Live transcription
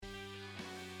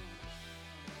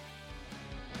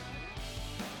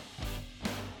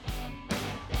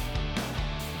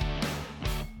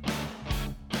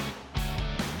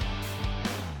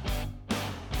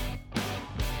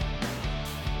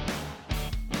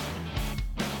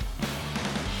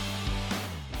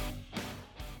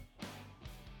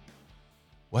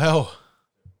Well,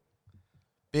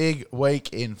 big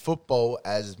week in football,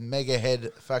 as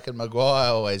Megahead fucking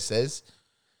Maguire always says.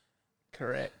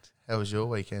 Correct. How was your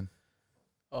weekend?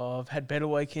 Oh, I've had better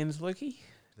weekends, Lukey.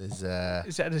 There's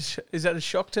Is that a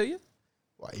shock to you?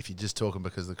 well, if you're just talking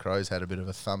because the Crows had a bit of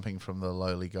a thumping from the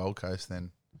lowly Gold Coast,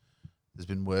 then there's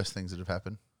been worse things that have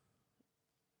happened.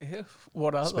 Yeah.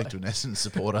 What are Speak they? to an Essendon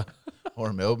supporter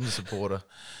or a Melbourne supporter.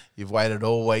 You've waited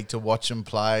all week to watch them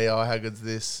play. Oh, how good's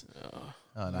this?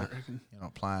 Oh, no, you're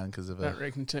not playing because of I don't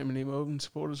reckon too many Melbourne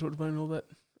supporters would have been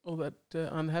all that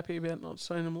unhappy about not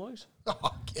seeing them lose.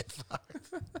 Oh, get fucked.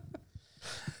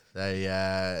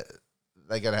 They're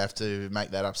going to have to make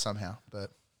that up somehow.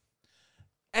 But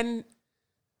And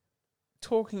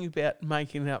talking about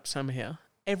making it up somehow,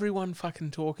 everyone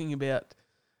fucking talking about,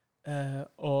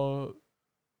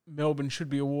 Melbourne should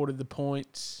be awarded the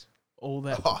points, all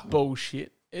that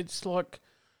bullshit. It's like,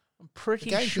 I'm pretty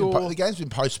sure the game's been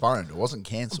postponed. It wasn't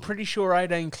I'm cancelled. pretty sure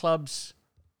 18 clubs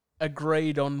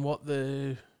agreed on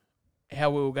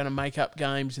how we were going to make up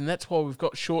games, and that's why we've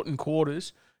got shortened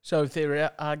quarters. So if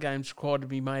there are games required to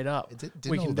be made up,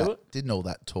 we can do it. Didn't all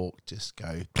that talk just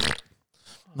go?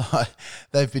 No,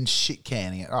 they've been shit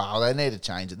canning it. Oh, they need to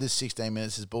change it. This 16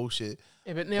 minutes is bullshit.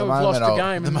 Yeah, but now we've lost the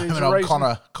game. The moment old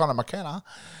Connor McKenna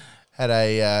had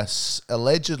a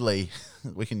allegedly,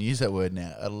 we can use that word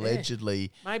now,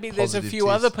 allegedly. Maybe there's a few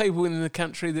other people in the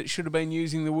country that should have been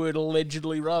using the word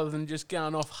allegedly rather than just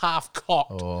going off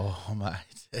half-cocked. Oh,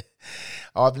 mate.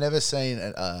 I've never seen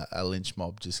a lynch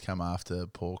mob just come after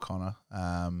poor Connor.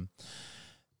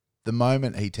 The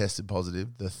moment he tested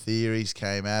positive, the theories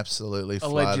came absolutely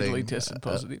flooding. Allegedly tested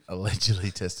positive.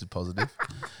 Allegedly tested positive.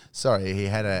 Sorry, he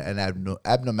had an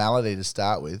abnormality to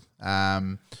start with.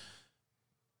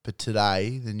 But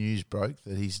today, the news broke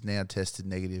that he's now tested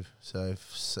negative. So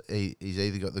he's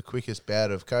either got the quickest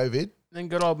bout of COVID. Then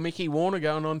got old Mickey Warner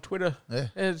going on Twitter. Yeah.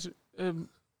 As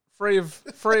free of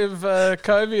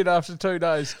COVID after 2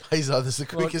 days. He's like, this is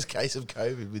the quickest case of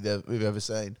COVID we've ever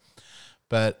seen.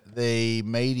 But the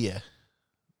media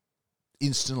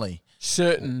instantly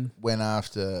went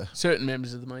after certain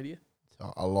members of the media.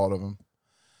 A lot of them.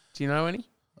 Do you know any?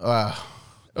 Or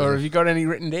have you got any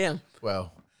written down?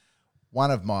 Well, one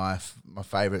of my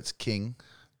favourites,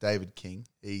 David King.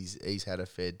 He's had a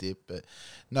fair dip, but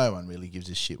no one really gives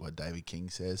a shit what David King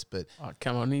says. But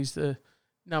come on, he's the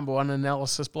number one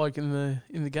analysis bloke in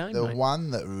the game. The mate.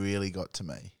 one that really got to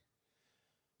me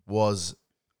was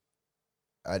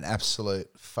an absolute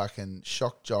fucking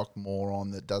shock jock moron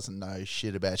that doesn't know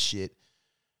shit about shit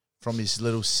from his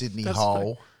little Sydney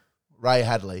hole. Ray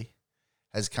Hadley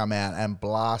has come out and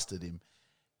blasted him.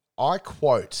 I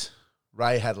quote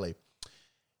Ray Hadley.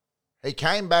 He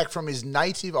came back from his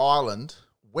native island,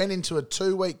 went into a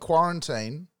 2-week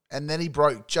quarantine, and then he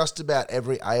broke just about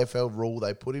every AFL rule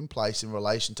they put in place in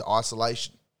relation to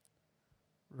isolation.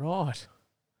 Right.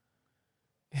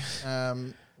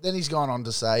 Then he's gone on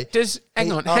to say...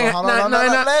 Hang on. No.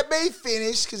 Let me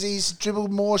finish, because he's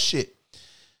dribbled more shit.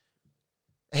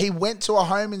 He went to a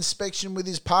home inspection with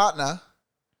his partner.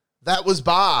 That was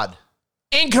barred.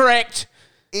 Incorrect.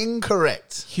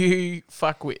 You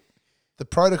fuckwit. The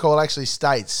protocol actually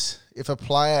states if a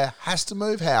player has to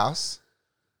move house,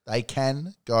 they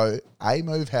can go A,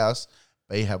 move house,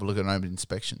 B, have a look at an home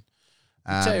inspection.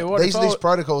 Tell you what, these are these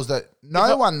protocols that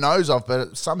no one knows of,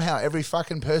 but somehow every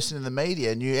fucking person in the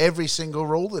media knew every single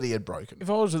rule that he had broken. If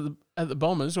I was at the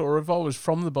Bombers, or if I was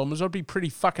from the Bombers, I'd be pretty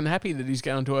fucking happy that he's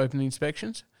going to open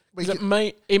inspections.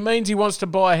 It means he wants to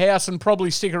buy a house and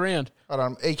probably stick around. Hold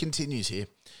on, he continues here.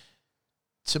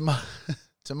 To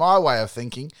my way of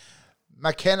thinking,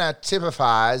 McKenna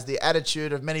typifies the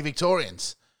attitude of many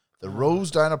Victorians. The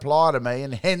rules don't apply to me,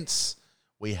 and hence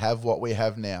we have what we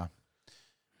have now.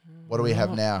 What do we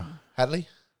have now, Hadley?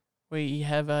 We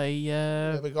have a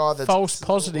guy that's false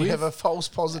positive. We have a false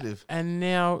positive. And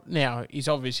now he's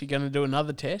obviously going to do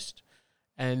another test,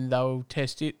 and they'll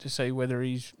test it to see whether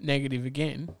he's negative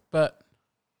again. But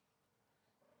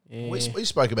yeah. We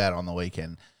spoke about it on the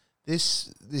weekend.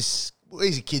 He's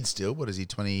a kid still. What is he,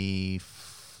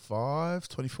 25,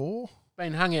 24?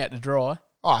 Been hung out to dry.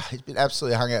 Oh, he's been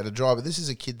absolutely hung out to dry. But this is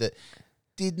a kid that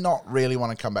did not really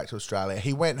want to come back to Australia.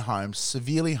 He went home,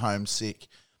 severely homesick,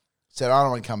 said, I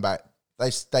don't want to come back.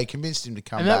 They convinced him to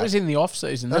come back. And that was in the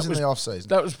off-season. That was in the off-season.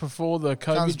 That was before the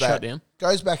COVID shutdown.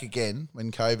 Goes back again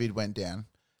when COVID went down.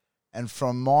 And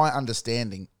from my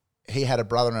understanding, he had a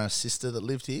brother and a sister that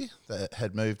lived here that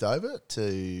had moved over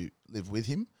to live with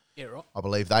him. Yeah, right. I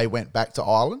believe they went back to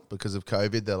Ireland because of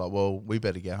COVID. They're like, well, we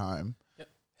better get home. Yep.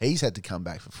 He's had to come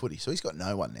back for footy, so he's got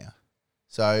no one now.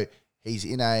 So He's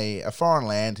in a foreign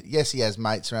land. Yes, he has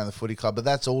mates around the footy club, but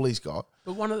that's all he's got.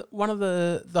 But one of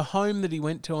the home that he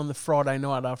went to on the Friday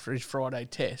night after his Friday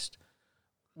test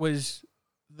was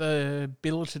the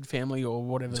billeted family or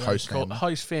whatever they call it,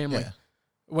 host family. Yeah.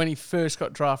 When he first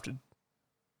got drafted,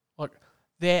 like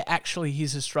they're actually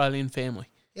his Australian family.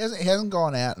 He hasn't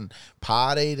gone out and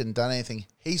partied and done anything.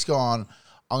 He's gone,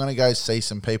 I'm going to go see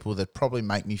some people that probably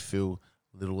make me feel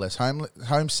a little less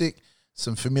homesick,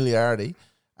 some familiarity,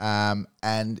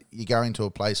 and you're going to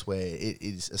a place where it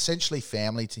is essentially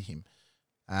family to him.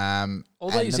 And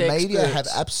the media have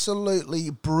absolutely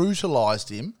brutalised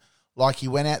him, like he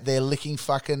went out there licking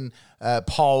fucking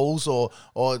poles or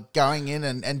going in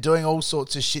and doing all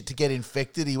sorts of shit to get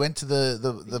infected. He went to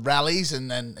the rallies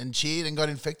and cheered and got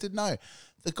infected. No,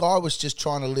 the guy was just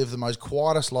trying to live the most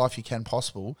quietest life you can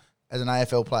possible as an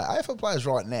AFL player. AFL players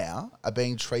right now are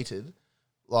being treated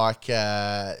like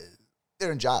they're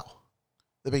in jail.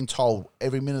 They're being told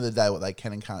every minute of the day what they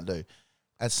can and can't do.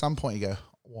 At some point you go,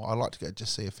 well, I'd like to go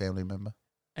just see a family member.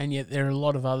 And yet there are a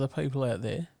lot of other people out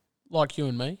there, like you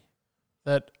and me,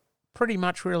 that pretty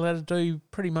much we're allowed to do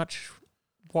pretty much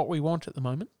what we want at the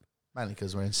moment. Mainly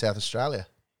because we're in South Australia.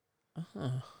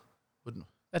 Wouldn't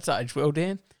That's aged well,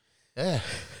 Dan. Yeah.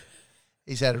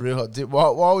 He's had a real hot dip.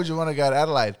 Why would you want to go to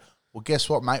Adelaide? Well, guess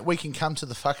what, mate? We can come to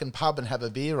the fucking pub and have a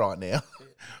beer right now.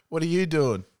 What are you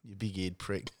doing, you big-eared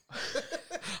prick?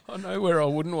 I know where I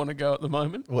wouldn't want to go at the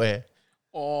moment. Where?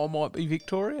 Oh, might be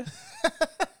Victoria.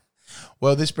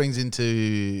 Well, this brings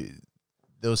into...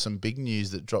 There was some big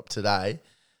news that dropped today.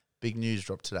 Big news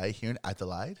dropped today here in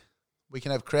Adelaide. We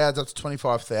can have crowds up to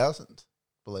 25,000,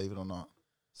 believe it or not.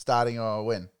 Starting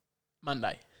when?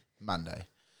 Monday.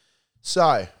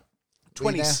 So...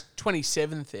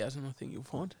 27,000, I think you'll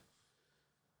find.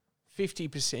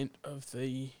 50% of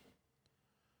the...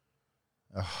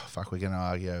 Oh, fuck, we're going to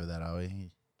argue over that, are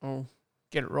we? Oh,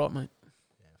 get it right, mate.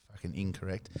 Yeah, fucking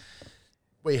incorrect.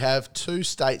 We have 2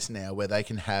 states now where they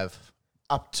can have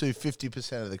up to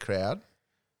 50% of the crowd.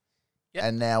 Yep.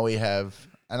 And now we have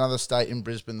another state in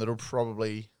Brisbane that'll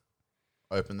probably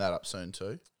open that up soon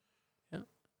too. Yep.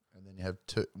 And then you have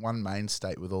one main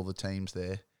state with all the teams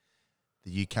there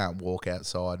that you can't walk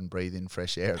outside and breathe in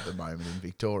fresh air at the moment in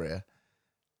Victoria.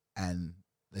 And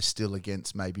they're still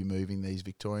against maybe moving these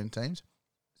Victorian teams.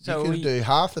 So you can do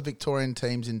half the Victorian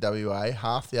teams in WA,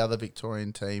 half the other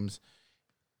Victorian teams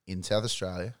in South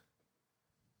Australia,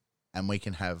 and we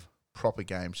can have proper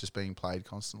games just being played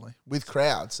constantly with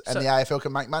crowds, and the AFL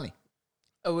can make money.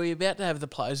 Are we about to have the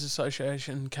Players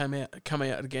Association come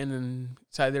out again and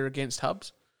say they're against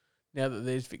hubs now that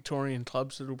there's Victorian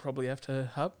clubs that'll probably have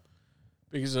to hub?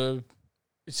 Because it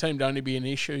seemed to only be an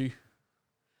issue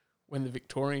when the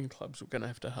Victorian clubs were going to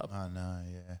have to hub. I know,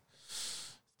 yeah.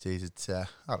 Jeez, it's I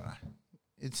don't know.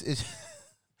 It's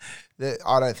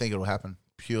I don't think it'll happen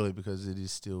purely because it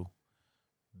is still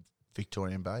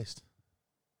Victorian based.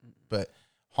 But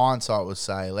hindsight would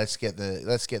say let's get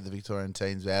the Victorian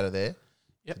teams out of there.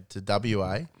 Yep. To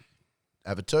WA.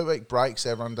 Have a 2-week break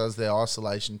so everyone does their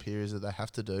isolation periods that they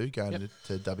have to do going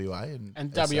to WA.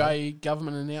 And WA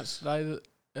government announced today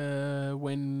that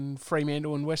when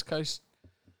Fremantle and West Coast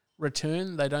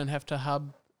return, they don't have to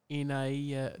hub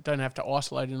don't have to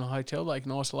isolate in a hotel. They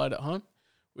can isolate at home.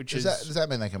 Does that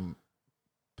mean they can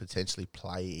potentially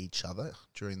play each other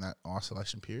during that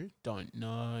isolation period? Don't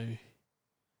know.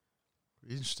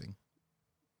 Interesting.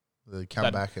 They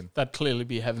come back and... They'd clearly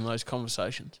be having those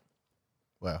conversations.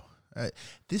 Well,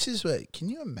 this is where... Can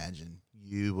you imagine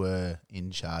you were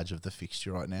in charge of the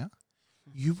fixture right now?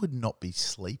 You would not be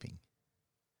sleeping.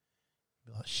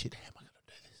 You'd be like, shit, how am I going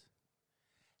to do this?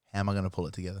 How am I going to pull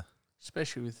it together?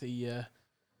 Especially with the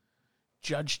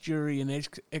judge, jury and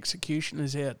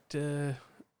executioners out in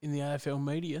the AFL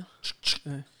media.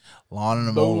 Lining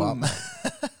them all up.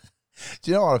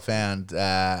 Do you know what I found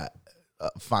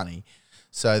funny?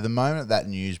 So the moment that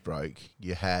news broke,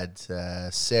 you had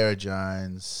Sarah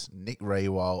Jones, Nick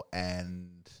Rewalt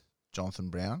and Jonathan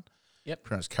Brown. Yep.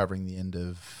 Pretty much covering the end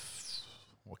of...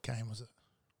 What game was it?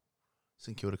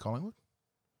 St Kilda Collingwood?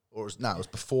 Or it was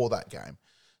before that game.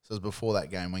 So it was before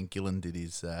that game when Gillen did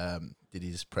his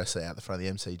presser out the front of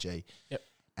the MCG. Yep.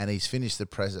 And he's finished the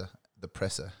presser,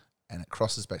 and it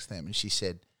crosses back to them, and she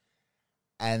said,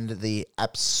 and the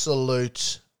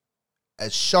absolute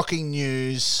shocking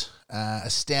news,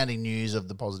 astounding news of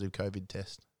the positive COVID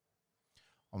test.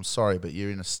 I'm sorry, but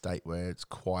you're in a state where it's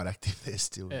quite active there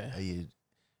still. Yeah.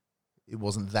 It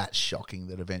wasn't that shocking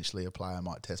that eventually a player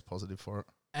might test positive for it.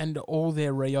 And all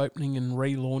their reopening and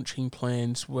relaunching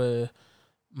plans were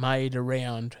made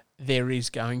around there is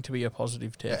going to be a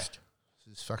positive test. Yeah.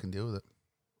 So just fucking deal with it.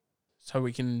 So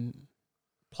we can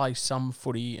play some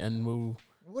footy and we'll...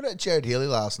 What about Jared Healy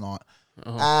last night?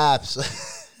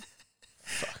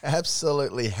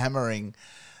 Absolutely hammering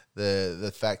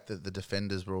the fact that the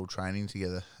defenders were all training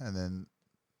together, and then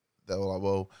they were like,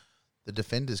 well, the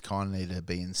defenders kind of need to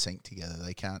be in sync together.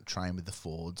 They can't train with the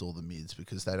forwards or the mids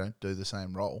because they don't do the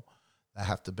same role. They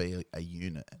have to be a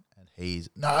unit. And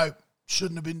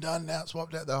shouldn't have been done. Now it's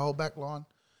wiped out the whole back line.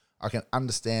 I can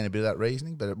understand a bit of that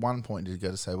reasoning, but at one point you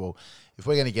got to say, well, if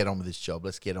we're going to get on with this job,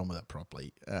 let's get on with it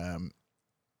properly.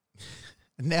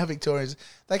 Now Victorians,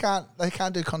 they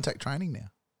can't do contact training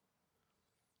now.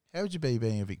 How would you be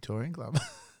being a Victorian club?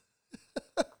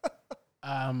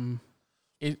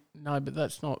 No, but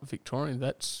that's not Victorian.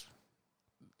 That's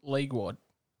league-wide.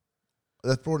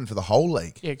 That's brought in for the whole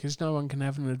league. Yeah, because no one can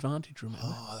have an advantage, remember?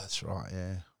 Oh, that's right,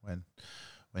 yeah.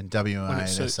 When WA and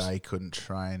SA couldn't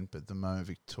train, but the moment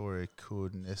Victoria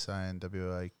could and SA and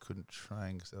WA couldn't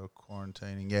train because they were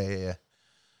quarantining. Yeah.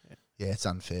 Yeah, it's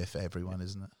unfair for everyone,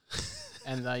 isn't it?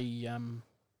 And they,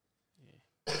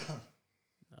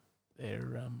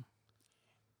 they're... Are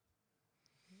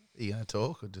you going to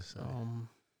talk or just... starting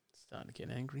to get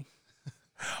angry.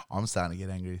 I'm starting to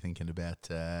get angry thinking about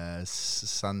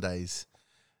Sunday's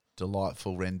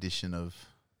delightful rendition of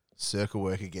Circle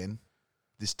Work again.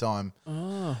 This time,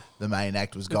 the main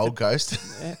act was Gold Coast.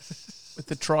 Yeah, with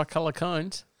the tricolour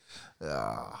cones.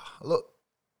 Look.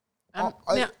 Now,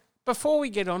 before we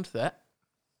get on to that,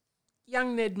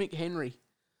 young Ned McHenry.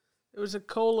 There was a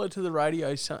caller to the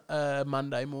radio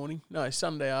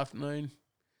Sunday afternoon.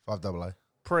 5AA.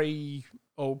 Pre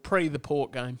the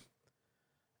Port game.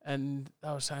 And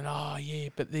they were saying,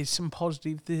 but there's some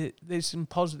positive. There's some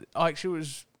positive. Actually, it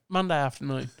was Monday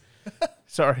afternoon.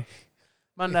 Sorry.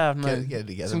 Monday afternoon. Get it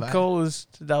together, some mate. callers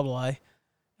to AA.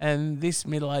 And this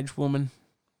middle-aged woman,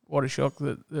 what a shock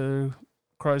that the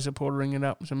Crows reporter ringing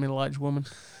up was a middle-aged woman.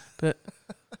 But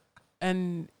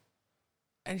and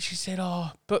she said,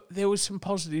 but there was some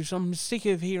positives. I'm sick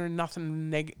of hearing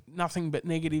nothing but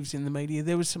negatives in the media.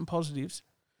 There was some positives.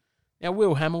 Now,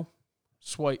 Will Hamill,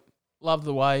 sweet. Loved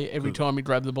the way every time he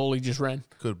grabbed the ball, he just ran.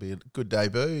 Could be a good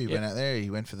debut. He went out there.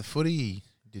 He went for the footy. He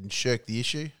didn't shirk the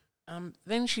issue.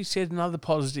 Then she said another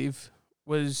positive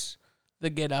was the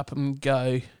get up and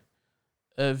go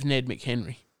of Ned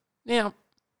McHenry. Now,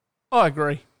 I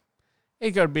agree.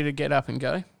 He got a bit of get up and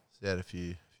go. He had a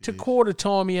few. To quarter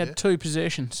time, he had 2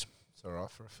 possessions. It's all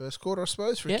right for a first quarter, I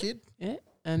suppose, for a kid. Yeah,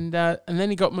 and then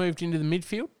he got moved into the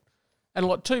midfield.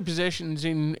 And 2 possessions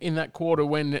in that quarter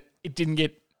when it didn't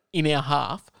get in our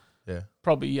half. Yeah.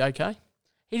 Probably okay.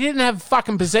 He didn't have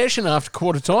fucking possession after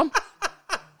quarter time.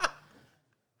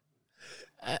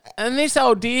 And this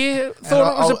old dear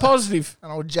thought it was a positive.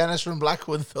 And old Janice from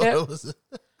Blackwood thought it was.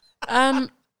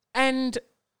 And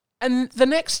the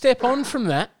next step on from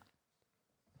that,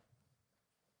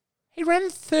 he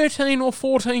ran 13 or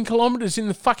 14 kilometres in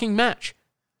the fucking match.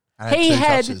 And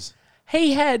touches.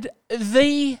 He had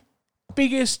the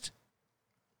biggest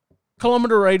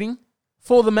kilometre rating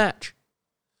for the match.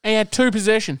 And he had 2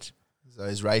 possessions. So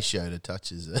his ratio to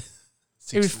touches.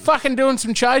 He was fucking doing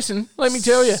some chasing, let me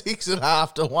tell you.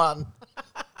 6.5 to 1.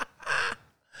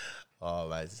 Oh,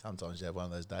 mate, sometimes you have one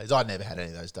of those days. I never had any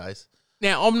of those days.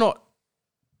 Now, I'm not...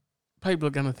 People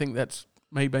are going to think that's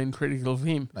me being critical of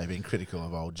him. They've been critical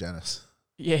of old Janice.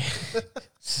 Yeah.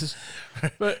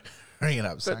 But ringing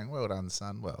up saying, well done,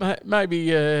 son. Well,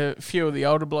 maybe a few of the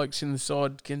older blokes in the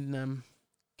side can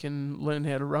learn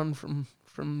how to run from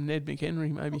Ned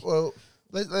McHenry, maybe. Well,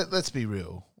 let's be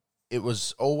real. It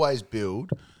was always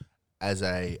billed as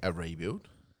a rebuild.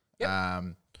 Yep.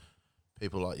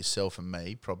 People like yourself and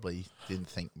me probably didn't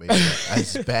think we were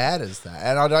as bad as that.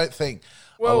 And I don't think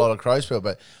a lot of Crows feel,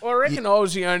 but... Well, I reckon I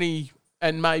was the only,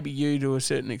 and maybe you to a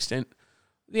certain extent,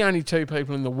 the only 2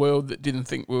 people in the world that didn't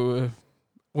think we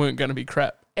weren't going to be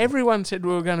crap. Everyone said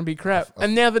we were going to be crap,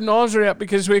 and now the knives are out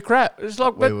because we're crap. It's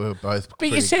like, we were both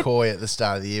pretty coy at the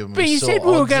start of the year. But you said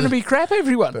we were going to be crap,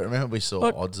 everyone. But remember, we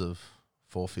saw odds of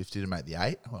 450 to make the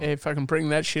 8. Well, yeah, fucking bring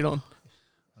that shit on.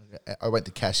 I went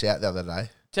to cash out the other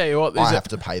day. Tell you what, I have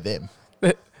to pay them.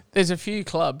 There's a few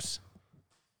clubs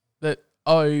that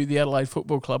owe the Adelaide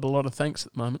Football Club a lot of thanks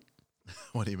at the moment.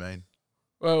 What do you mean?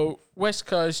 Well, West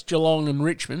Coast, Geelong and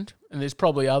Richmond, and there's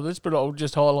probably others, but I'll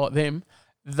just highlight them.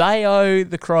 They owe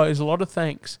the Crows a lot of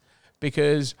thanks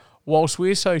because whilst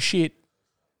we're so shit,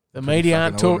 the media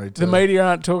aren't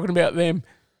talking about them.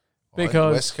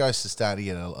 Because West Coast is starting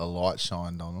to get a light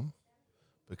shined on them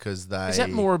because they... Is that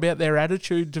more about their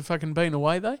attitude to fucking being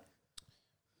away, though?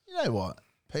 You know what?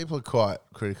 People are quite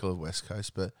critical of West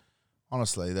Coast, but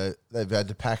honestly, they've had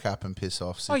to pack up and piss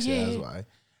off 6 hours away.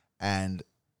 And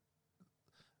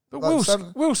But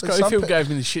Will Schofield gave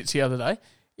me the shits the other day.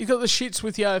 You got the shits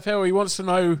with the AFL. He wants to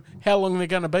know how long they're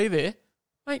going to be there,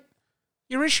 mate.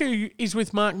 Your issue is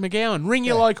with Mark McGowan. Ring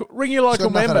your local member. It's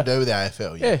got nothing to do with the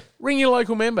AFL. Yeah, ring your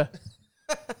local member.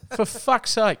 For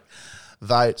fuck's sake.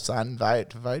 Vote, son.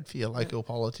 Vote for your local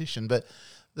politician. But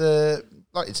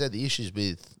like you said, the issues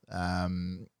with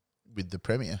the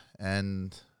Premier,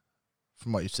 and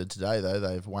from what you said today, though,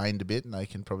 they've waned a bit and they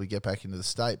can probably get back into the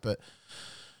state. But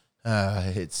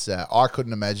I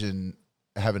couldn't imagine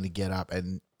having to get up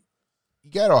and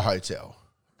you go to a hotel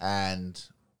and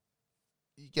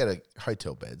you get a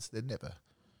hotel beds. They're never,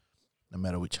 no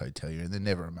matter which hotel you're in, they're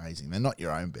never amazing. They're not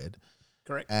your own bed.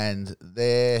 Correct. And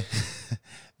they're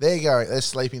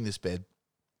sleeping in this bed.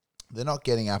 They're not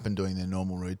getting up and doing their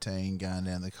normal routine, going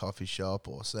down to the coffee shop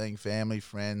or seeing family,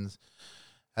 friends,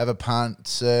 have a punt,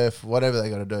 surf, whatever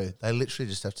they got to do. They literally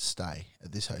just have to stay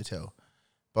at this hotel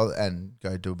and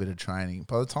go do a bit of training.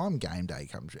 By the time game day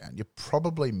comes around, you're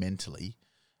probably mentally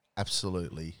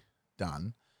absolutely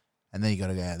done, and then you got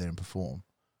to go out there and perform.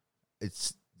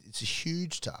 It's a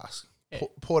huge task. Yeah.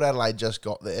 Port Adelaide just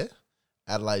got there.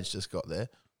 Adelaide's just got there.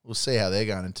 We'll see how they're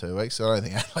going in 2 weeks. So I don't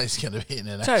think Adelaide's going to be in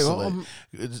an absolute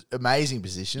amazing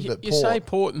position. But you say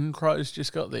Port and Crows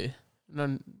just got there,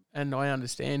 and I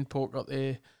understand Port got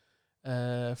there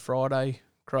Friday.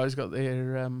 Crows got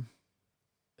there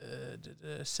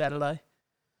Saturday.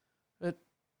 But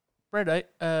Brad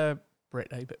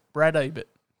Ebert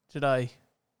today.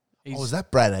 Was that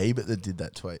Brad Ebert that did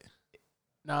that tweet?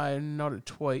 No, not a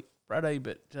tweet. Brad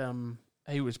Ebert,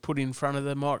 he was put in front of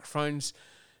the microphones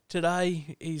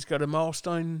today. He's got a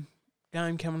milestone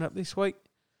game coming up this week.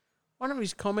 One of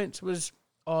his comments was,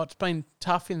 it's been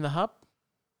tough in the hub.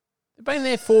 They've been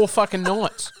there 4 fucking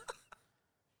nights.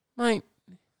 Mate,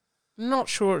 I'm not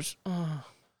sure it's...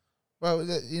 Well,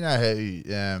 you know who...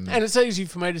 and it's easy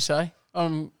for me to say.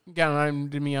 I'm going home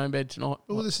to my own bed tonight.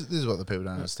 Well, this is what the people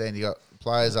don't understand. You got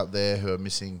players up there who are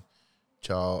missing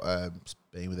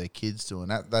being with their kids, doing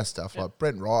that stuff. Yep. Like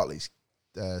Brent Riley's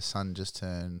son just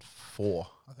turned 4,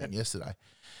 I think, yesterday.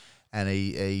 And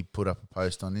he put up a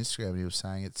post on Instagram and he was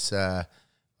saying it's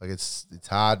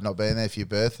hard not being there for your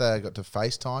birthday. I got to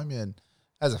FaceTime you, and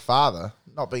as a father,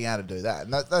 not being able to do that.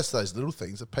 And that's those little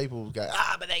things that people go,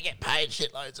 but they get paid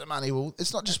shitloads of money. Well,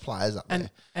 it's not just players up there.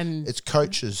 And it's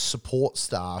coaches, support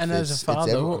staff. And as a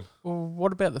father, well,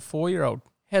 what about the 4-year-old?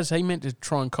 How's he meant to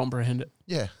try and comprehend it?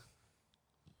 Yeah.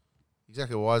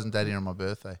 Exactly. Why isn't Daddy on my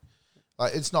birthday?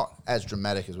 Like, it's not as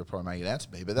dramatic as we're probably making it out to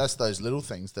be, but that's those little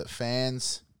things that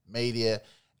fans, media,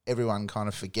 everyone kind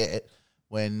of forget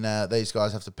when these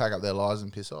guys have to pack up their lives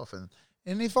and piss off. And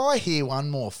if I hear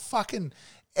one more fucking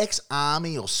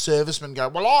ex-army or serviceman go,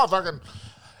 well, I fucking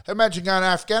imagine going to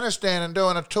Afghanistan and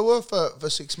doing a tour for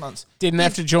 6 months. Didn't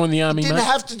have to join the army, mate. Didn't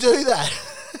have to do that.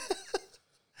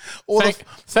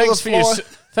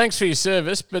 Thanks for your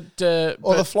service, but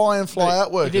or the fly in, fly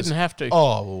out workers. You didn't have to.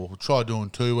 Oh, well, try doing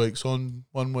 2 weeks on,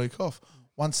 1 week off.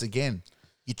 Once again,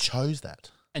 you chose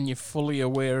that. And you're fully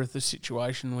aware of the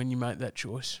situation when you make that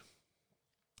choice.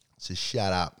 So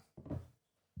shut up.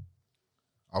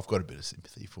 I've got a bit of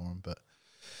sympathy for him, but...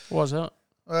 Why is that?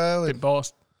 Well... Bit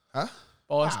biased. Huh?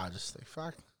 Biased. I just think,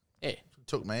 fuck. Yeah. It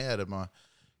took me out of my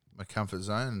comfort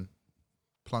zone and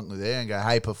plunked me there and go,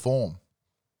 hey, perform.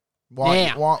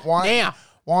 Why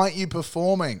aren't you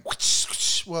performing?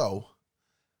 Well,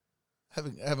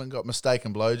 haven't got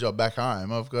mistaken blowjob back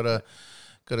home. I've got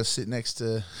to sit next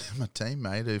to my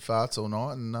teammate who farts all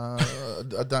night, and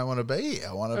I don't want to be here.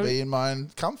 I want to be in my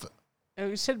own comfort.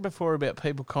 We said before about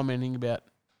people commenting about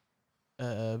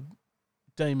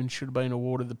Demon should have been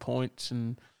awarded the points,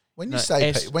 and when you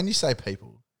say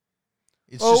people,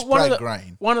 it's just Brad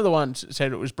Green. One of the ones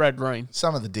said it was Brad Green.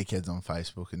 Some of the dickheads on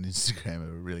Facebook and Instagram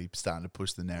are really starting to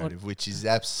push the narrative, which is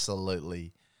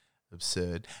absolutely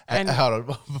absurd. And hold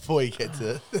on, before you get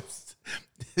to this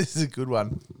is a good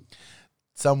one.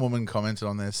 Some woman commented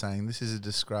on there saying, this is a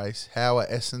disgrace. How are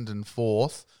Essendon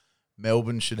 4th?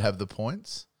 Melbourne should have the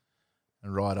points.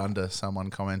 And right under, someone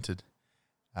commented,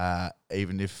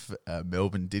 even if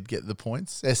Melbourne did get the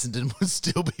points, Essendon would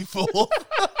still be 4th.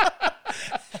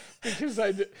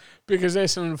 Because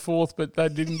Essendon 4th, but they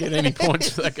didn't get any points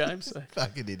for that game. So.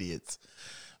 Fucking idiots.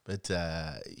 But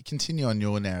continue on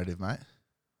your narrative, mate.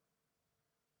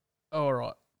 All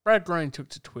right. Brad Green took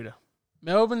to Twitter.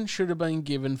 Melbourne should have been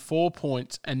given 4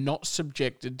 points and not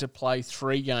subjected to play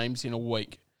 3 games in a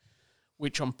week,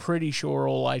 which I'm pretty sure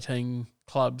all 18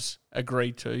 clubs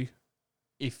agreed to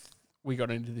if we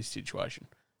got into this situation.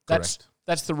 Correct.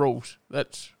 That's the rules.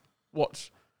 That's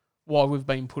why we've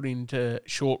been put into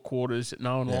short quarters that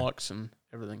no one likes and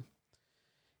everything.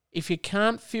 If you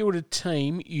can't field a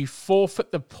team, you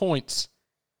forfeit the points.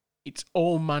 It's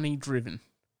all money driven.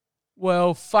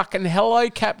 Well, fucking hello,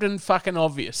 Captain fucking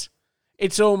obvious.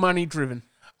 It's all money driven.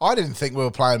 I didn't think we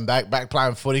were playing back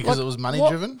playing footy because it was money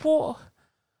driven. What?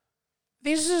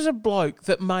 This is a bloke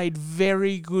that made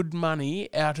very good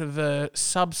money out of a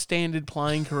substandard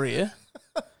playing career,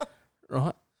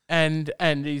 right? And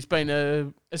he's been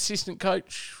a assistant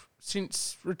coach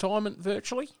since retirement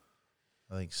virtually.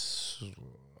 I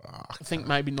think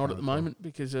maybe not at the moment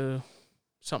because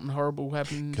something horrible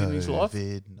happened in his life.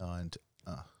 COVID-19.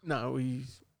 No,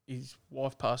 his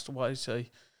wife passed away,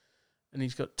 and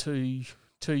he's got two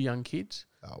young kids.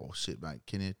 Oh, well, shit, mate.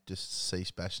 Can you just cease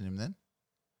bashing him then?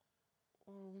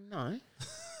 Well, no.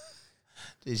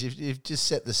 Jeez, you've just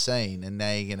set the scene and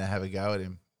now you're going to have a go at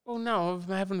him. Well, no, I'm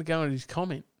having a go at his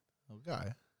comment. Well,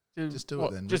 go. Just do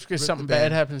it then. Just because something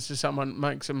bad happens to someone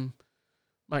makes them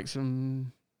not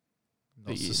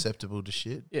susceptible to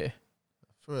shit? Yeah.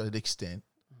 For an extent.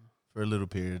 For a little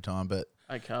period of time, but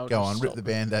okay, go on, rip the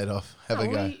Band-Aid off. Have a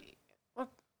go.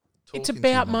 It's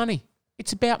about money.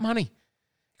 It's about money.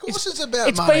 Of course it's about money.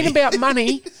 It's been about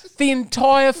money the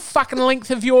entire fucking length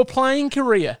of your playing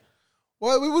career.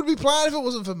 Well, we would be playing if it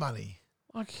wasn't for money.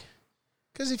 Like,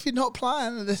 because if you're not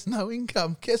playing and there's no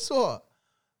income, guess what?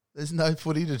 There's no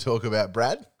footy to talk about,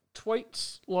 Brad.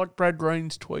 Tweets like Brad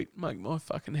Green's tweet make my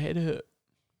fucking head hurt.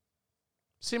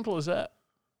 Simple as that.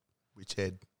 Which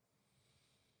head?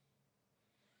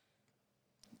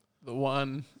 The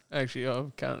one, actually, I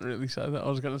can't really say that. I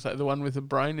was going to say the one with the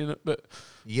brain in it, but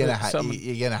you're gonna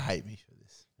hate me for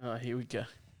this. Oh, here we go.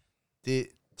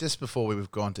 Just before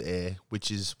we've gone to air, which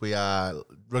is we are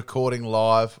recording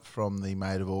live from the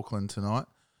Maid of Auckland tonight.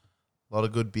 A lot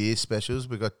of good beer specials.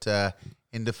 We've got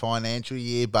into financial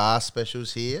year bar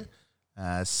specials here.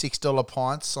 $6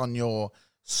 pints on your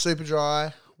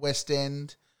Superdry, West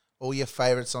End, all your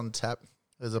favourites on tap.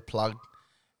 There's a plug.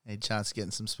 Any chance of getting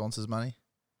some sponsors' money?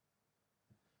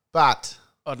 But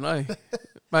I don't know.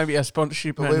 Maybe our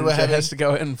sponsorship manager has to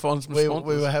go out and find some sponsors.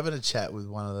 We were having a chat with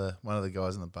one of the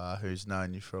guys in the bar who's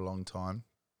known you for a long time,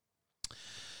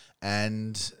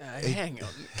 and hang on,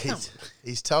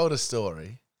 he's told a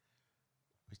story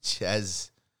which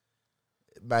has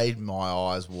made my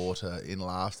eyes water in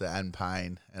laughter and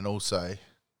pain, and also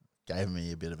gave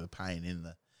me a bit of a pain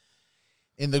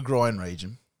in the groin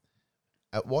region.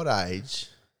 At what age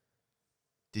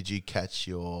did you catch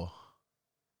your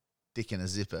dick in a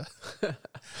zipper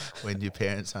when your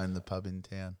parents owned the pub in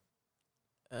town?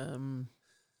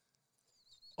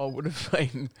 I would have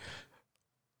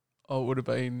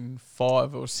been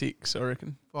 5 or 6, I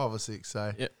reckon. 5 or 6,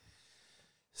 so. Yep.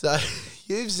 So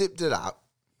you've zipped it up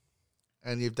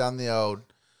and you've done the old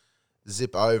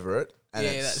zip over it. And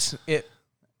that's it.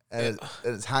 And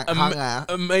it's hung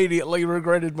out. Immediately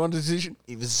regretted my decision.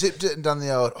 You've zipped it and done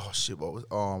the old, shit.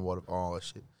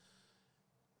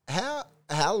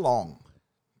 How long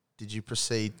did you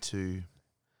proceed to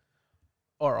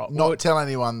not tell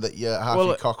anyone that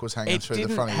your cock was hanging through the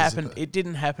front of your zipper? It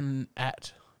didn't happen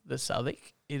at the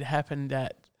Southwark. It happened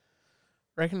at,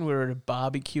 I reckon we were at a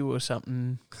barbecue or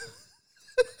something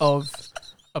of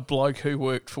a bloke who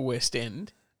worked for West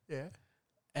End. Yeah.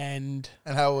 And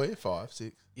how were you? 5,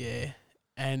 6? Yeah.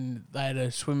 And they had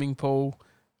a swimming pool,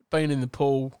 been in the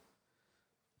pool,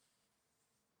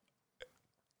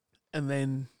 and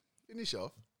then finish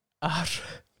off. After,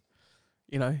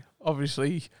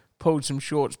 obviously pulled some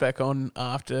shorts back on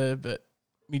after, but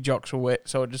my jocks were wet,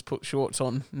 so I just put shorts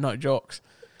on, no jocks,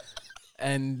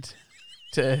 and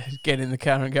to get in the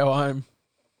car and go home.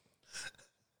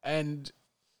 And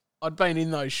I'd been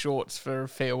in those shorts for a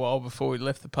fair while before we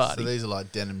left the party. So these are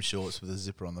like denim shorts with a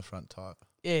zipper on the front type.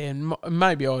 Yeah, and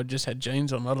maybe I just had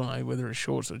jeans on. I don't know whether it's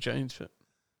shorts or jeans, but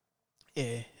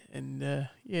yeah. And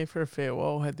for a fair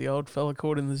while, had the old fella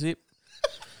caught in the zip.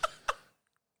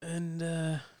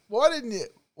 And why didn't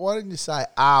you say,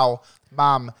 "Ow,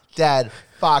 mum, dad,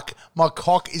 fuck, my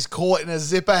cock is caught in a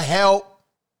zipper, help"?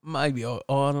 Maybe I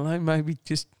don't know. Maybe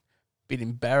just a bit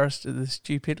embarrassed at the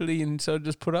stupidity, and so I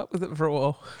just put up with it for a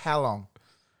while. How long?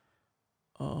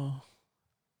 I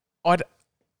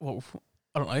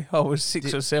don't know. I was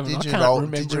 6 or 7.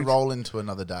 Did you roll into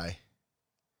another day?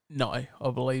 No,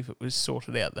 I believe it was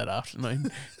sorted out that afternoon.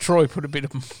 Troy put a bit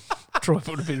of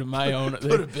mayo on it there.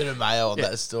 Put a bit of mayo on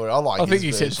that story. I think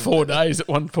he said 4 days at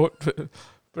one point,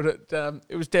 but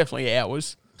it was definitely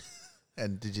hours.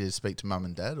 And did you speak to mum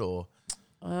and dad, or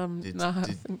no?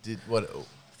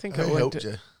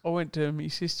 I went to my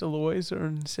sister Louisa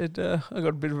and said I got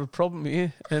a bit of a problem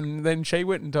here, and then she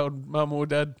went and told mum or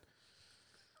dad.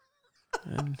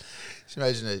 And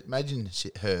imagine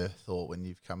her thought when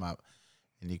you've come up.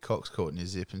 and your cock's caught in your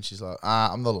zip, and she's like,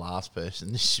 I'm the last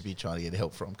person this should be trying to get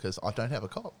help from because I don't have a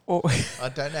cock. I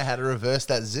don't know how to reverse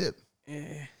that zip.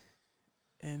 Yeah,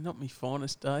 not my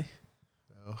finest day.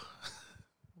 Oh.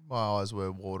 My eyes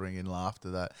were watering in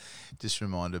laughter. That just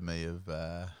reminded me of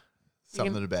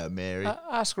something about Mary.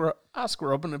 Ask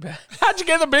Robin about how'd you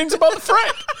get the beans above the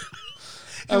fret?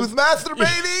 He was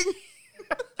masturbating.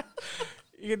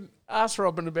 You can ask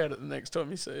Robin about it the next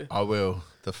time you see her. I will.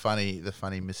 The funny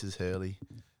Mrs. Hurley.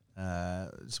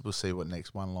 We'll see what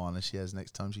next one-liner she has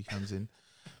next time she comes in.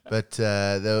 But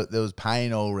there was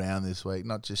pain all around this week,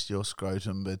 not just your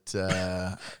scrotum, but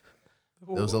there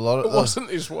was a lot of... It wasn't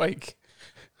this week.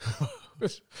 It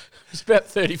was about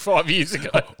 35 years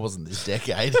ago. It wasn't this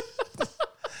decade.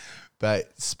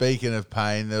 But speaking of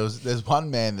pain, there's one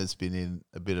man that's been in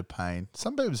a bit of pain.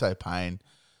 Some people say pain.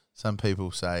 Some people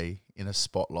say in a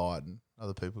spotlight, and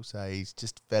other people say he's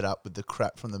just fed up with the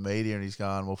crap from the media and he's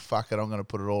going, well, fuck it, I'm going to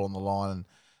put it all on the line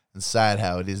and say it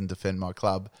how it is and defend my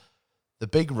club. The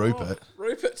big Rupert.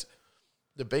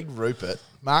 The big Rupert,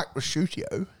 Mark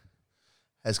Rosciutto,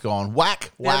 has gone whack.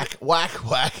 And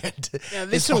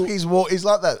he's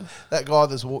like that guy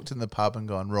that's walked in the pub and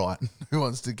gone, right, who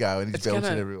wants to go? And he's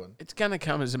belted everyone. It's going to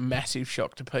come as a massive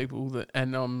shock to people,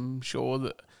 and I'm sure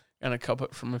that going to cop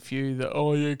it from a few that,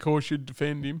 oh, yeah, of course you'd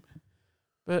defend him.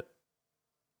 But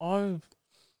I've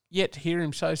yet to hear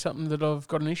him say something that I've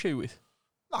got an issue with.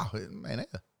 No, man,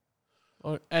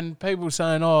 either. And people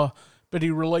saying, oh, but he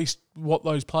released what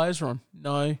those players are on.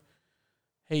 No,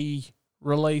 he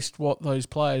released what those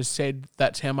players said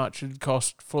that's how much it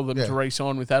cost for them to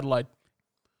re-sign with Adelaide.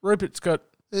 Rupert's got...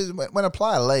 When a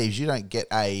player leaves, you don't get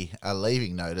a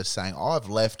leaving notice saying, I've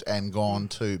left and gone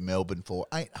to Melbourne for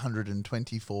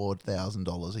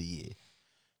 $824,000 a year.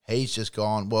 He's just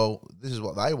gone, well, this is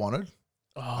what they wanted.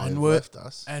 Oh, and left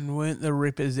us. And weren't the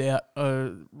Rippers out?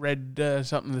 Read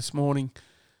something this morning.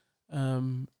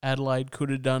 Adelaide could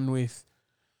have done with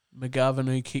McGovern,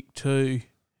 who kicked 2,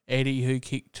 Eddie, who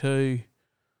kicked 2,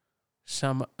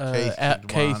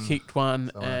 Keith kicked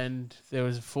one, and there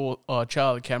was a 4. Oh,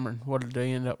 Charlie Cameron. What did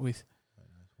he end up with?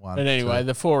 1, but anyway, 2.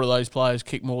 The 4 of those players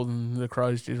kicked more than the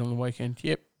Crows did on the weekend.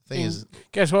 Yep.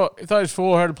 Guess what? If those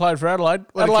 4 had played for Adelaide,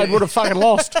 Adelaide would have fucking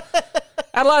lost.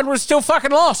 Adelaide would have still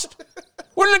fucking lost.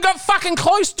 Wouldn't have got fucking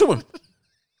close to him.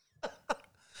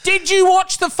 Did you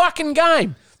watch the fucking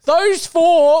game? Those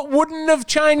 4 wouldn't have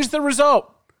changed the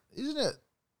result. Isn't it?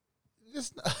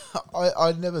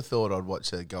 I never thought I'd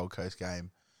watch a Gold Coast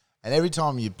game. And every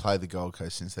time you play the Gold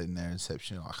Coast since their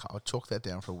inception, you're like, I'll chalk that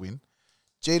down for a win.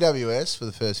 GWS for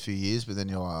the first few years, but then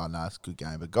you're like, oh, no, it's a good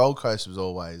game. But Gold Coast was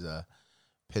always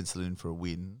penciled in for a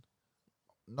win.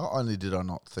 Not only did I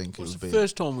not think it would be... the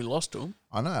first time we lost to them.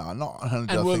 I know. Not only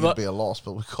did I think it would be a loss,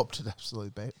 but we copped it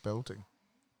absolutely belting.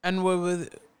 And were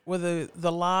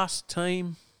the last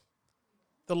team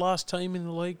in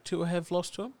the league to have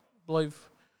lost to them? I believe...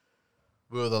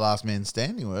 We were the last men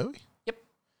standing, were we? Yep.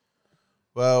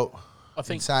 Well, I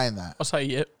think saying that, I'll say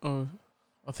yeah. I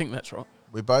think that's right.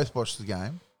 We both watched the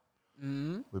game.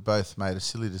 Mm-hmm. We both made a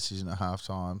silly decision at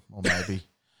halftime, or maybe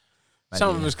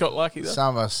some of us got lucky. Though.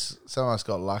 Some of us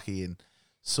got lucky and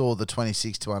saw the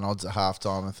 26-1 odds at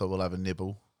halftime and thought we'll have a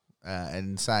nibble.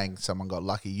 And saying someone got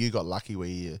lucky, you got lucky where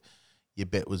your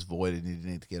bet was void and you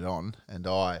didn't need to get on, and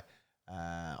I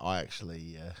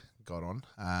actually. Got on,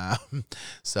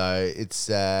 so it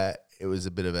was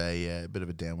a bit of a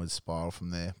downward spiral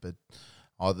from there. But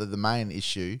the main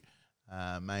issue,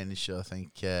 I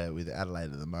think with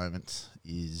Adelaide at the moment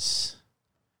is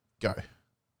go.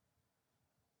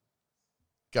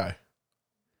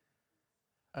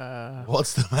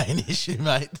 What's the main issue,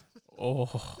 mate?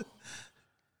 Oh,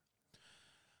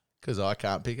 because I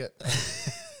can't pick it.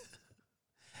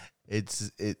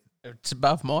 It's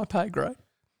above my pay grade.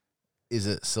 Is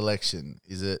it selection?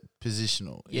 Is it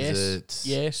positional? Yes.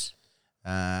 Yes.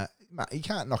 You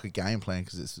can't knock a game plan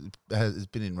because it's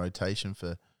been in rotation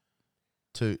for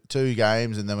two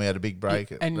games, and then we had a big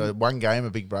break. And one game, a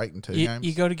big break, and 2 games.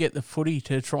 You got to get the footy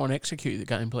to try and execute the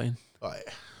game plan. But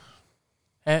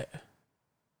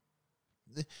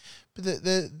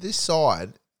this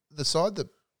side, the side that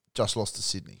just lost to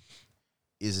Sydney,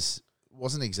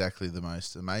 wasn't exactly the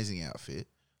most amazing outfit,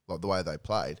 like the way they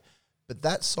played. But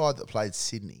that side that played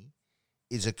Sydney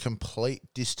is a complete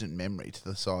distant memory to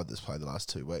the side that's played the last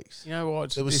 2 weeks. You know why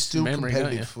it's there was still memory,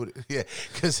 competitive footy. Yeah,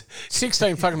 because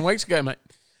 16 fucking weeks ago, mate.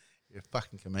 You're a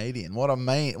fucking comedian. What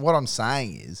I'm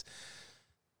saying is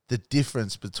the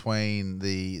difference between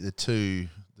the two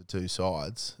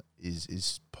sides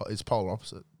is polar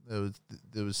opposite. There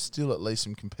was still at least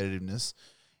some competitiveness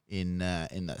in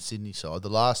that Sydney side. The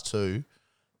last 2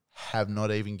 have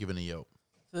not even given a yelp.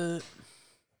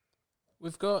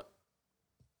 We've got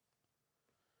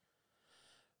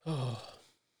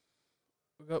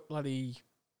bloody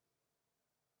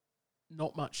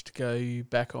not much to go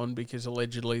back on because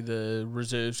allegedly the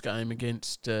reserves game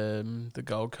against the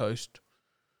Gold Coast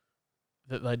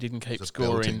that they didn't keep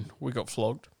score in, we got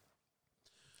flogged.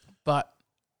 But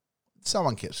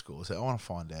someone kept scores. So I want to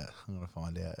find out. I'm going to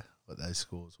find out what those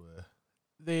scores were.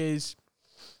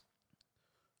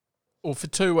 For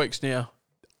 2 weeks now,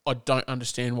 I don't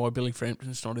understand why Billy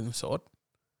Frampton's not in the side.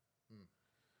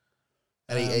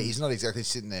 And he's not exactly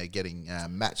sitting there getting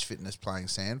match fitness playing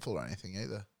Sandful or anything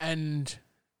either. And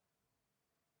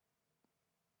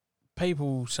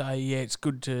people say, yeah, it's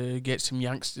good to get some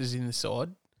youngsters in the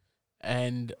side.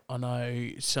 And I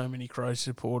know so many Crows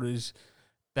supporters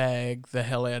bag the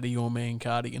hell out of your man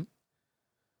Cardigan.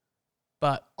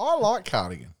 But I like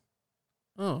Cardigan.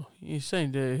 Oh, you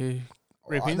seem to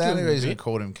rip into him. The only reason I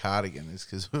called him Cardigan is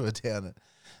because we were down at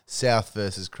South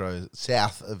versus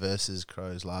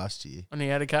Crows last year. And he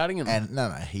had a cardigan? And no,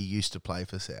 he used to play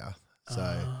for South.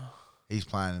 So he's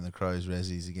playing in the Crows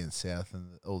Resies against South,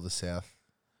 and all the South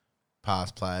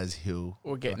past players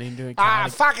we're getting into it.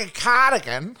 Fucking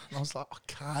cardigan. And I was like,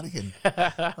 cardigan.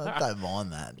 I don't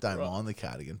mind that. Don't mind the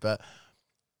cardigan. But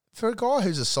for a guy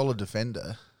who's a solid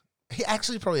defender, he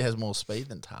actually probably has more speed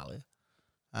than Talia.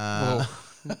 Well,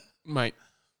 mate,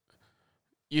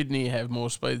 you'd need to have more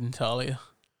speed than Talia.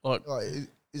 Like,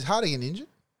 is Hardigan injured?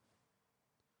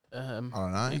 I don't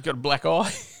know. He's got a black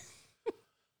eye.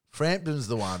 Frampton's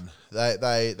the one.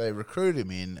 They recruited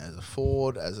him in as a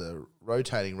forward, as a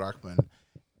rotating ruckman.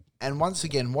 And once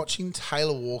again, watching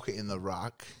Taylor Walker in the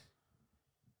ruck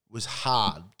was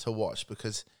hard to watch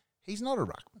because he's not a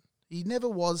ruckman. He never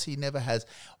was. He never has.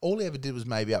 All he ever did was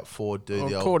maybe up forward do the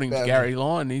old... According to Gary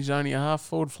Lyon, he's only a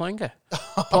half-forward flanker.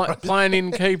 Playing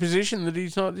in key position that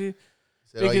he's not...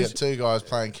 So you got two guys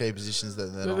playing key positions that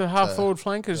they're not... half-forward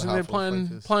flankers, and they're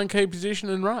playing key position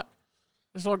and ruck.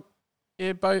 It's like,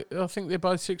 yeah, I think they're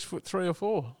both 6'3" or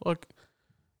 4. Like,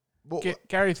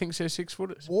 Gary thinks they're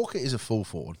 6-footers. Walker is a full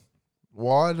forward.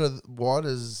 Why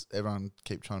does everyone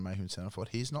keep trying to make him centre forward?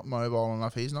 He's not mobile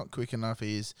enough. He's not quick enough.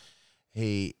 He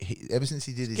ever since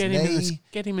he did his knee,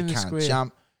 get him in the square. Can't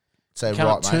jump. Say can't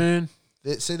right, turn.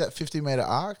 Mate. See that 50-metre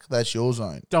arc? That's your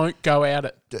zone. Don't go out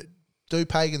it. Do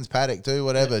Pagan's paddock. Do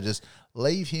whatever. Yeah. Just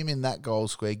leave him in that goal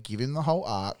square. Give him the whole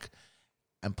arc,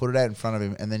 and put it out in front of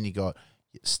him. And then you got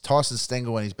Tyson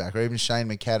Stengel when he's back, or even Shane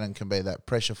McAdam can be that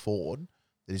pressure forward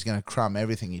that he's going to crumb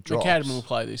everything he drops. McAdam will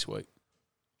play this week.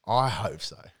 I hope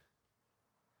so.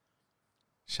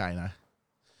 Shane,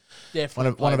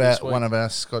 definitely one of our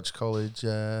Scotch College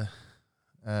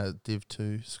Div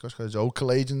 2 Scotch College old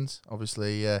collegians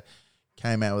obviously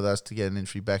came out with us to get an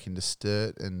entry back into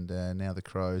Sturt, and now the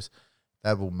Crows.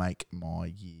 That will make my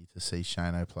year to see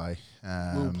Shane play.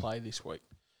 We'll play this week.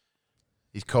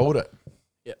 He's called it.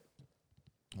 Yep.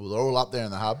 Well, they're all up there in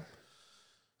the hub,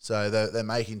 so they're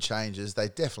making changes. They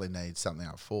definitely need something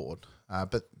up forward.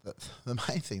 But the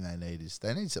main thing they need is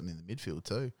they need something in the midfield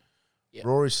too. Yep.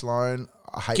 Rory Sloane,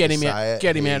 I hate to say it.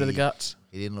 Get him out of the guts.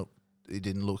 He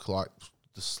didn't look like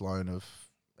the Sloane of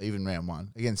even round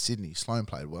one against Sydney. Sloane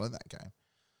played well in that game.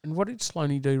 And what did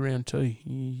Sloaney do round 2?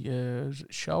 He was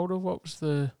it shoulder. What was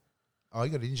the? Oh,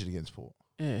 he got injured against Port.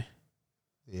 Yeah.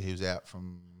 Yeah, he was out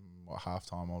from half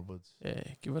time onwards. Yeah,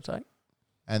 give or take.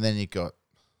 And then you got.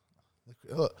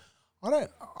 Look, I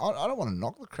don't want to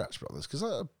knock the Crouch brothers because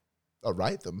I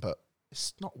rate them, but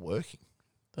it's not working.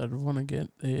 They'd want to get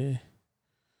there,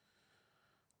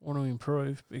 want to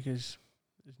improve because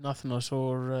there's nothing I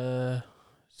saw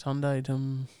Sunday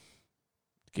to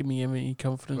give me any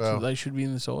confidence that they should be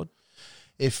in the side.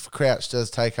 If Crouch does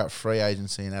take up free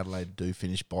agency and Adelaide do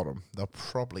finish bottom, they'll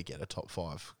probably get a top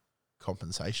 5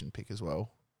 compensation pick as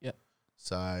well. Yep.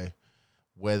 So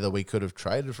whether we could have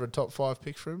traded for a top 5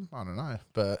 pick for him, I don't know.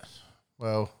 But,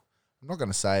 well, I'm not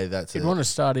going to say that's... You'd want to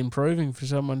start improving for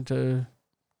someone to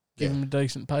give him a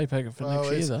decent pay packet for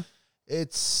next year, though.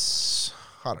 It's...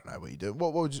 I don't know what you do.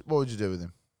 What would you do with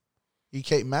him? You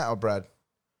keep Matt or Brad?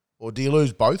 Or do you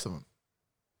lose both of them?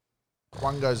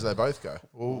 One goes, they both go.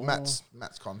 Well, Matt's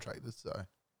contracted, so.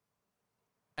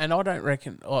 And I don't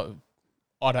reckon...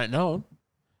 I don't know him,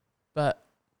 but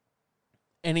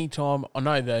anytime... I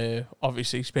know they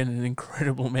obviously spend an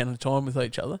incredible amount of time with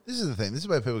each other. This is the thing. This is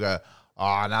where people go,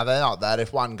 oh, no, they're not that.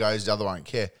 If one goes, the other won't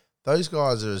care. Those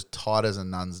guys are as tight as a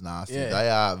nun's nasty. Yeah. They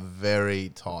are very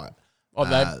tight. Oh,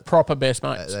 they're proper best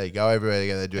mates. They go everywhere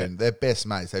together. They're best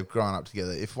mates. They've grown up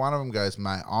together. If one of them goes,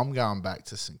 mate, I'm going back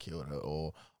to St Kilda,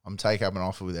 or I'm taking up an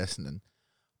offer with Essendon,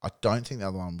 I don't think the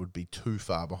other one would be too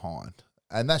far behind.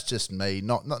 and that's just me,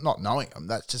 not knowing them.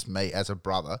 That's just me as a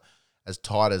brother, as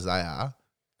tight as they are,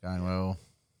 going, well,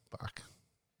 fuck,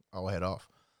 I'll head off.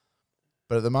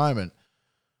 But at the moment,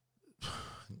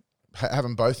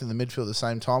 having both in the midfield at the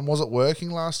same time, was it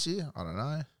working last year? I don't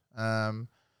know.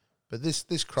 But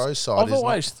this Crows side, I've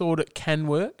always thought it can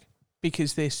work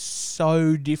because they're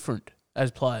so different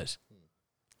as players.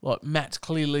 Like Matt's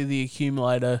clearly the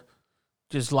accumulator,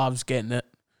 just loves getting it.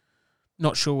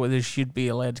 Not sure whether he should be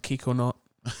allowed to kick or not.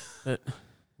 But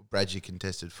Brad's your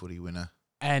contested footy winner.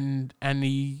 And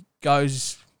he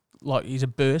goes like he's a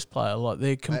burst player. Like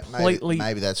they're completely...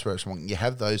 Maybe that's where it's wrong. You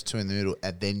have those two in the middle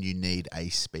and then you need a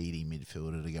speedy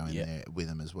midfielder to go in there with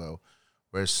them as well.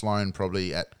 Whereas Sloan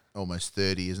probably at almost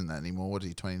 30 isn't that anymore. What is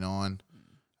he, 29?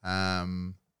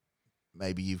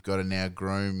 Maybe you've got to now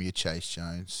groom your Chase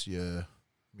Jones, your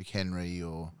McHenry,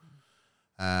 or...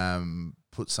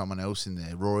 put someone else in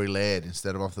there. Rory Laird,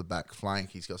 instead of off the back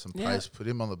flank, he's got some pace. Put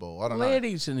him on the ball. I don't know.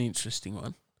 Lairdy's an interesting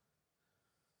one.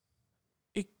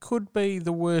 It could be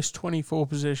the worst 24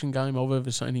 possession game I've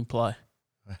ever seen him play.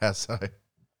 How so?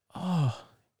 Oh,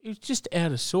 he was just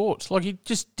out of sorts. Like he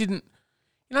just didn't.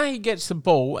 You know, he gets the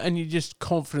ball and you're just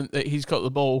confident that he's got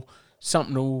the ball.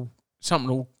 Something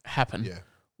will happen.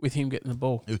 With him getting the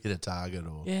ball. He'll hit a target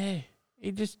or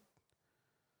he just.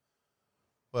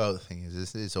 Well, the thing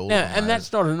is, it's all... Now, and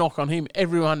that's not a knock on him.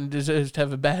 Everyone deserves to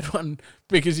have a bad one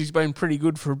because he's been pretty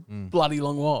good for a bloody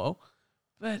long while.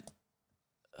 But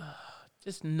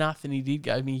just nothing he did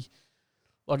gave me...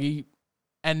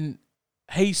 And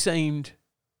he seemed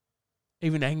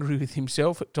even angry with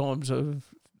himself at times of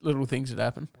little things that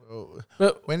happen. Well,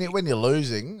 but when you're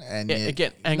losing and you're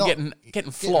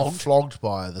getting flogged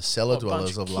by the cellar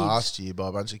dwellers of last year, by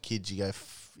a bunch of kids, you go...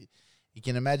 You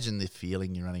can imagine the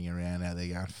feeling you're running around out there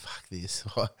going, fuck this.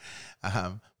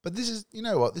 But this is, you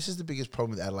know what, this is the biggest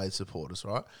problem with Adelaide supporters,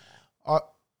 right?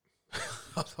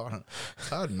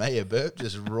 Pardon me, a burp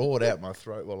just roared out my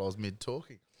throat while I was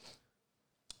mid-talking.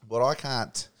 What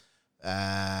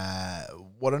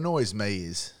annoys me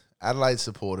is Adelaide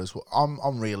supporters,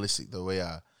 I'm realistic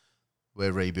that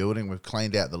we're rebuilding. We've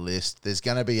cleaned out the list. There's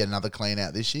going to be another clean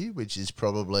out this year, which is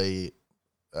probably...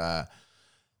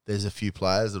 there's a few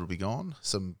players that'll be gone.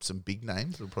 Some big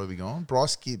names that'll probably be gone.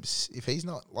 Bryce Gibbs, if he's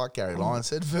not, like Gary Lyon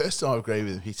said, first time I agree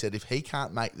with him, he said if he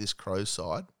can't make this Crows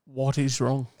side... What is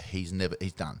wrong? He's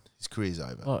done. His career's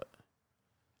over. What?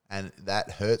 And that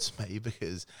hurts me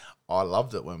because I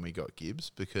loved it when we got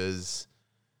Gibbs because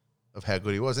of how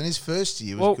good he was. And his first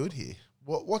year was good here.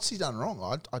 What's he done wrong?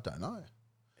 I don't know.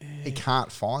 He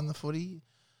can't find the footy.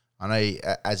 I know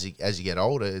as you get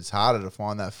older, it's harder to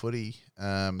find that footy,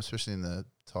 especially in the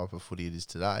type of footy it is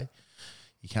today.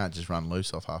 You can't just run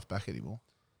loose off half back anymore.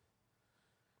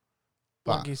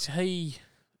 But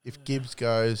if Gibbs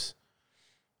goes,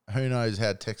 who knows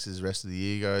how Texas' rest of the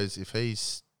year goes? If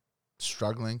he's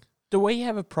struggling, do we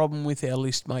have a problem with our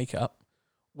list makeup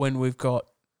when we've got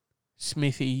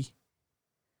Smithy,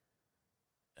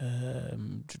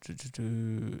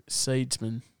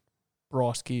 Seedsman,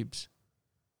 Bryce Gibbs?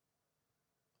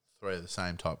 3 of the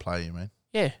same type player, you mean?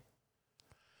 Yeah.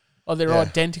 Oh, they're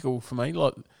identical for me.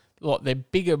 Like they're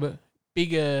bigger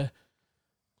midfielder.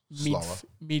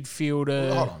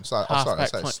 Well, hold on, I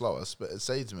say flank. slowest, but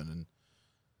Seedsman and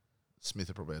Smith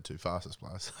are probably our 2 fastest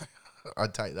players.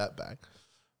 I'd take that back,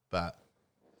 but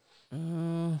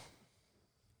and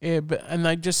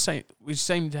they we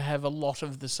seem to have a lot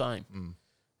of the same.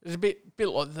 It's a bit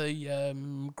like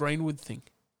the Greenwood thing.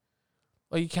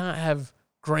 Like you can't have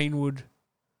Greenwood.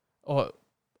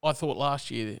 I thought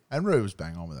last year... And Rue was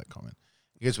bang on with that comment.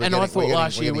 Because I thought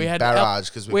last year we had... barrage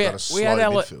because we've got a slow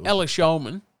midfield. Ellis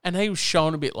Yeoman, and he was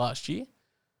shown a bit last year,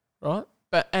 right?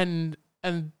 But and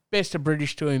best of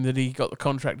British to him that he got the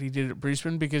contract he did at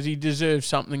Brisbane because he deserved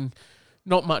something.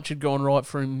 Not much had gone right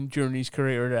for him during his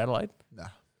career at Adelaide. No.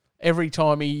 Every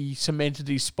time he cemented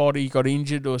his spot, he got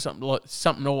injured or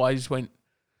something always went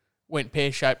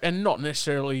pear-shaped, and not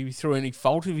necessarily through any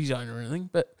fault of his own or anything,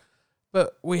 but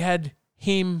we had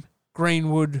him,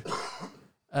 Greenwood,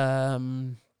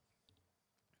 Andy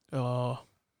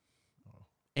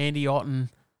Otten,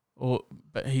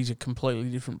 but he's a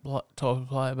completely different type of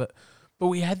player. But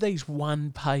we had these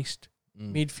one-paced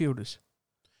midfielders.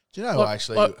 Do you know,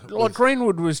 like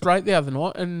Greenwood was great the other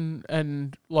night,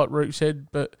 and like Root said,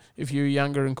 but if you were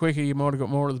younger and quicker, you might have got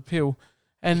more of the pill.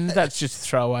 And that's just a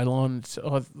throwaway line.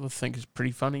 I think it's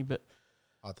pretty funny, but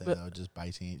I think they were just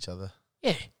baiting each other.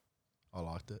 Yeah. I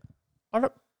liked it.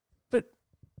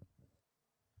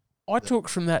 I took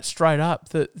from that straight up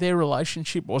that their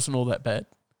relationship wasn't all that bad.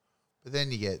 But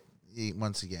then you get,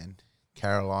 once again,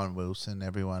 Caroline Wilson,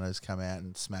 everyone has come out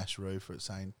and smashed Rue for it,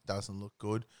 saying doesn't look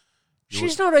good.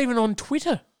 She's not even on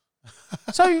Twitter.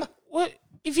 So what?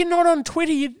 If you're not on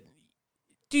Twitter,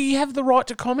 do you have the right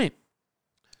to comment?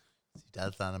 She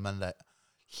does on a Monday.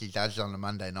 She does on a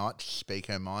Monday night to speak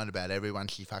her mind about everyone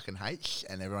she fucking hates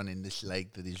and everyone in this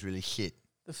league that is really shit.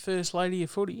 The first lady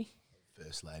of footy.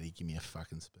 First lady, give me a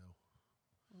fucking spell.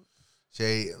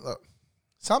 Look,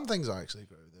 some things I actually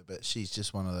agree with her, but she's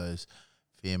just one of those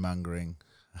fear-mongering,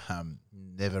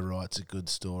 never writes a good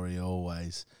story,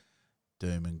 always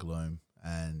doom and gloom.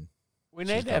 And we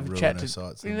need to have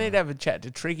a chat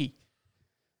to Tricky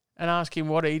and ask him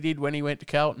what he did when he went to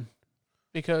Carlton,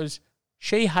 because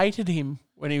she hated him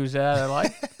when he was at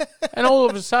Adelaide, and all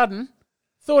of a sudden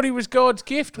thought he was God's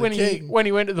gift when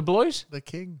he went to the Blues. The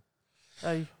king.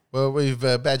 So, well, we've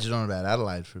badgered on about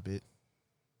Adelaide for a bit.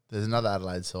 There's another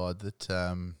Adelaide side that,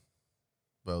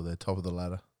 they're top of the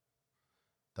ladder.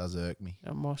 Does irk me.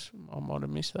 I might have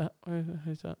missed that.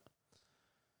 Who's that?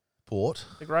 Port.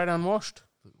 The Great Unwashed.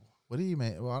 What do you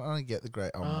mean? Well, I don't get the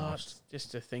Great Unwashed. It's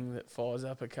just a thing that fires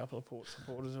up a couple of Port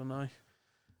supporters, I know.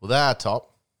 Well, they are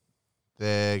top.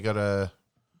 They got a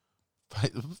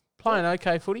playing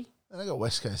okay footy. And they got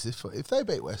West Coast this foot. If they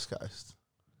beat West Coast,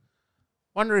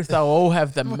 wonder if they'll all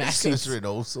have the West massive. Coast are in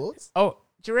all sorts. Oh,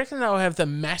 do you reckon they'll have the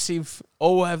massive?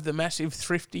 All have the massive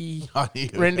thrifty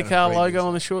Rendicar logo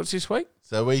on the shorts this week.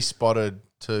 So we spotted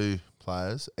two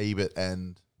players, Ebert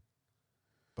and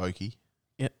Boki.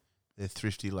 Yep. Their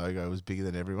thrifty logo was bigger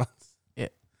than everyone's.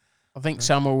 Yep. I think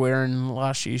some were wearing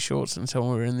last year's shorts and some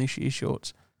were wearing this year's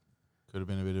shorts. Could have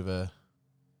been a bit of a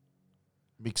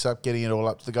mix-up getting it all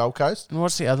up to the Gold Coast. And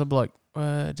what's the other bloke?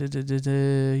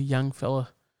 Young fella.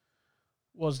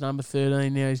 Was number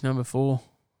 13, now he's number 4.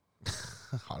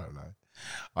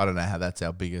 I don't know how that's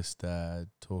our biggest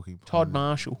talking point. Todd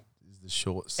Marshall. Is the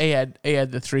shorts. He had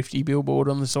the thrifty billboard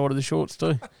on the side of the shorts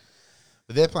too.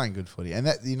 But they're playing good footy. And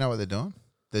that, you know what they're doing?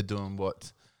 They're doing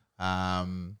what?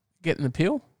 Getting the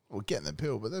pill? Well, getting the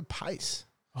pill, but they're pace.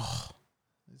 Oh,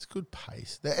 it's good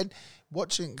pace. And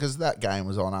watching, because that game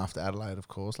was on after Adelaide, of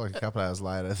course, like a couple of hours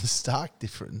later, the stark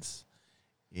difference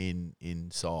in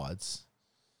sides.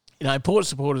 You know, Port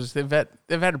supporters, they've had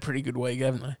a pretty good week,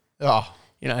 haven't they? Oh.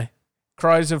 You know,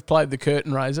 Crows have played the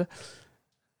curtain raiser.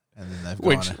 And then they've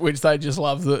gone which they just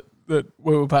love that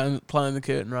we were playing the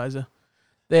curtain raiser.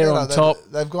 They're on top.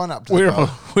 They've gone up to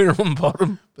we're on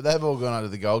bottom. But they've all gone under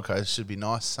the Gold Coast. Should be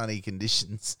nice sunny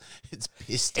conditions. It's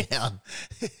pissed down.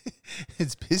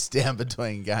 It's pissed down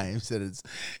between games that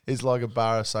it's like a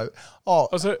bar of soap. Oh,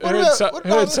 I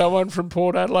heard someone from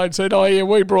Port Adelaide said, "Oh yeah,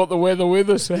 we brought the weather with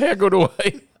us. So how good are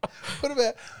we?" What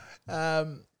about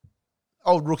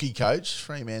old rookie coach,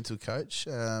 Fremantle coach?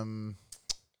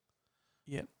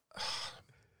 Yep.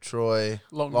 Troy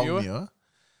Longmuir.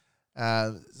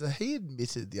 So he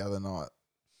admitted the other night,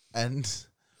 and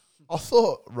I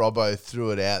thought Robbo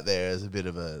threw it out there as a bit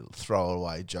of a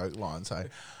throwaway joke line. So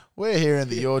we're hearing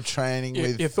that you're training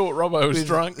with... You thought Robbo was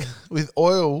drunk? With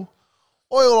oil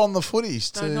on the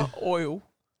footies too. No, not oil.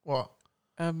 What?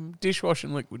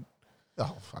 Dishwashing liquid.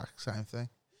 Oh, fuck, same thing.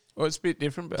 Well, it's a bit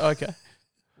different, but okay.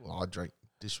 Well, I drink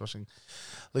dishwashing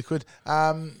liquid.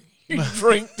 You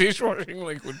drink dishwashing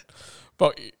liquid,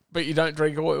 but you don't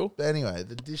drink oil. But anyway,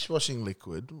 the dishwashing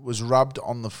liquid was rubbed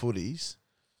on the footies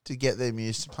to get them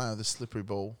used to playing with a slippery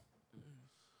ball.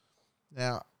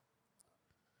 Now,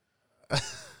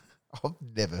 I've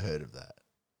never heard of that.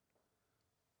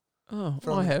 Oh,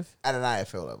 I have. At an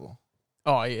AFL level.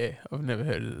 Oh, yeah. I've never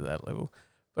heard it at that level.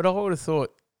 But I would have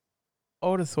thought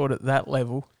at that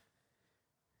level.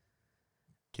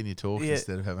 Can you talk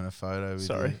instead of having a photo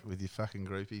with your fucking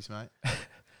groupies, mate?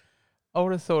 I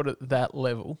would have thought at that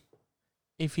level,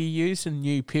 if you're using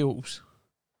new pills,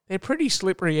 they're pretty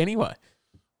slippery anyway.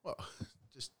 Well,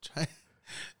 just train.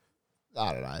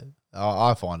 I don't know.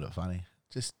 I find it funny.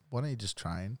 Just why don't you just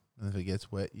train? And if it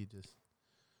gets wet, you just...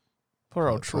 Poor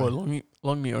old Troy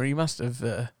Longmuir. He must have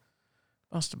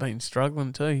been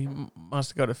struggling too. He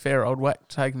must have got a fair old whack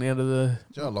taken out of the...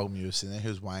 Joe Longmuir was in there. He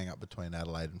was weighing up between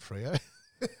Adelaide and Freo.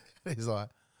 He's like,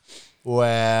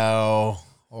 well,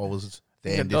 I was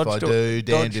damned if I do,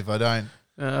 damned if I don't.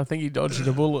 I think he dodged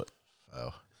a bullet.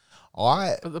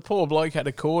 But the poor bloke had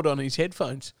a cord on his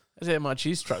headphones. That's how much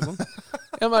he's struggling.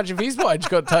 How much of his wage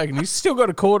got taken? He's still got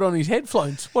a cord on his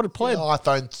headphones. What a pleb.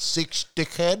 iPhone 6,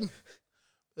 dickhead.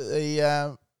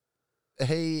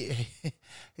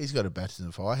 He's got a baptism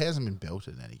of fire. He hasn't been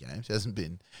belted in any games. He hasn't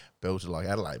been belted like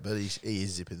Adelaide, but he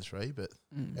is zipping 3. But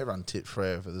everyone tipped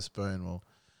Freo for the spoon. Well,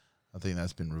 I think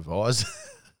that's been revised.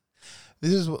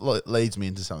 This is what leads me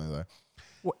into something,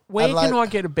 though. Where can I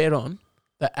get a bet on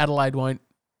that Adelaide won't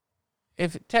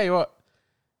Tell you what,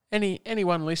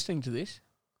 anyone listening to this,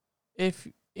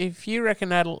 if you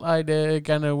reckon Adelaide are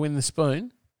going to win the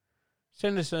Spoon,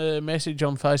 send us a message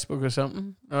on Facebook or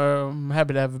something. I'm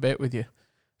happy to have a bet with you.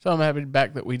 So I'm happy to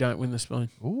back that we don't win the Spoon.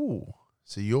 Ooh.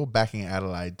 So you're backing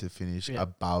Adelaide to finish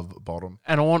above bottom.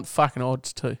 And I want fucking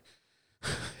odds too.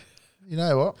 You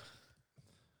know what?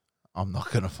 I'm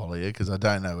not going to follow you because I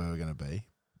don't know where we're going to be.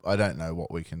 I don't know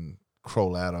what we can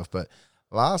crawl out of. But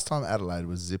last time Adelaide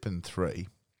was zipping 3.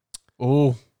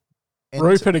 Oh.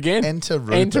 Rupert again? Enter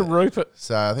Rupert.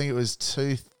 So I think it was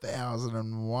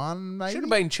 2001 maybe? Should have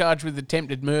been charged with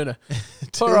attempted murder.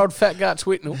 Poor old fat guts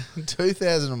Whitnell.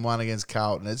 2001 against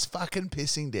Carlton. It's fucking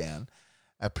pissing down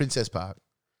at Princess Park.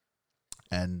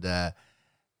 And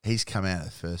he's come out at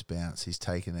the first bounce. He's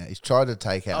taken out. He's tried to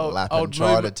take out Lappin.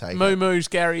 Moo-Moo's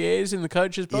Gary Ayres in the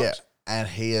coach's box. Yeah, and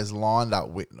he has lined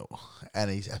up Whitnell. And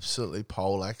he's absolutely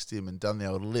poleaxed him and done the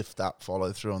old lift up,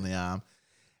 follow through on the arm.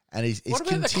 And he's what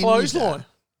about the clothesline?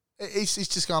 He's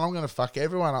just gone, I'm going to fuck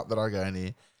everyone up that I go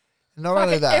near. And not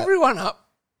only that. Everyone up.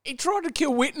 He tried to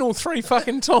kill Whitnell 3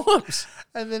 fucking times.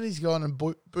 And then he's gone and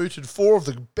booted 4 of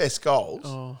the best goals.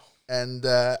 Oh. And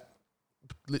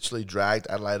literally dragged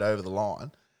Adelaide over the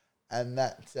line. And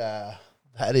that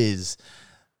is...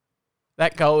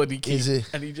 That goal that he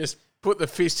kicked. And he just put the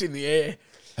fist in the air.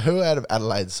 Who out of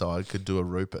Adelaide's side could do a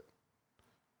Rupert?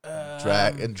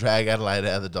 Drag Adelaide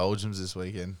out of the doldrums this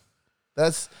weekend.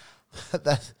 That's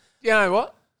you know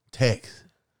what? Tex.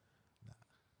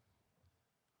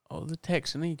 Oh, the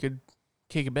Texan, he could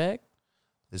kick it back.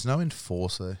 There's no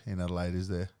enforcer in Adelaide, is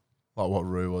there? Like what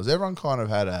Roo was. Everyone kind of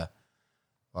had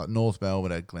like North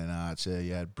Melbourne had Glenn Archer.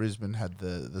 You had Brisbane had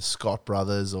the Scott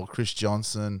brothers or Chris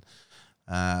Johnson.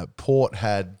 Port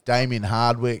had Damien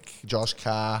Hardwick, Josh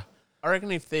Carr. I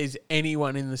reckon if there's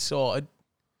anyone in the side,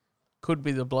 could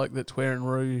be the bloke that's wearing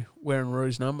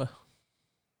Roo's number.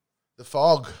 The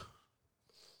Fog.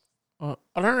 I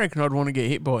don't reckon I'd want to get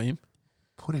hit by him.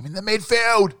 Put him in the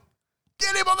midfield.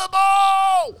 Get him on the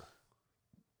ball.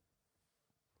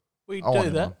 We'd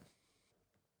do that.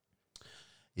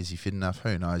 Is he fit enough?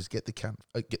 Who knows? Get the kid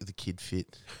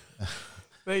fit.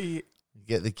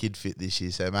 Get the kid fit this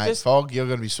year. So, mate, Fog, you're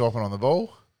going to be swapping on the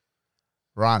ball.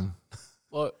 Run.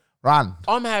 Run.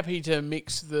 I'm happy to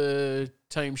mix the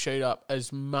team sheet up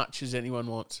as much as anyone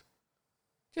wants.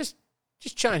 Just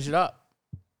change it up.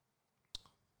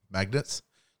 Magnets.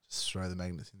 Just throw the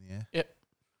magnets in the air. Yep.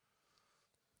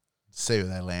 See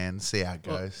where they land. See how it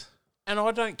goes. And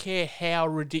I don't care how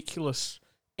ridiculous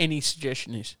any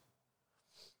suggestion is.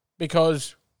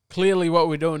 Because clearly what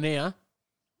we're doing now,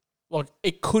 like,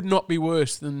 it could not be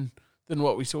worse than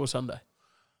what we saw Sunday.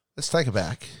 Let's take it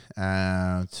back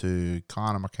to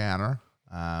Connor McCann.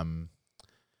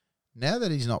 Now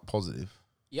that he's not positive,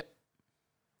 yep.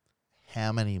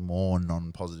 How many more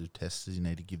non-positive tests does he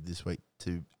need to give this week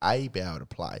to A, be able to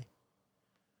play?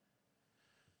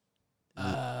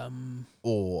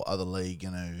 Or are the league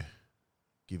going to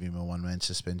give him a one-man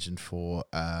suspension for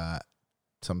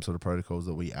some sort of protocols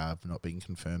that we have not been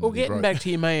confirmed? Well, getting back to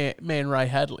your man Ray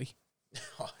Hadley.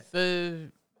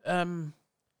 The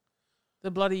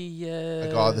bloody...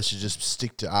 a guy that should just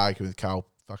stick to arguing with Carl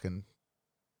fucking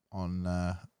on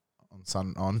the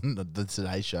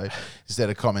Today Show instead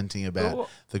of commenting about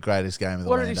the greatest game of the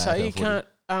land. What did he say? He can't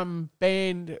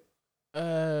ban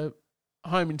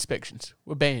home inspections.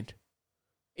 Were banned.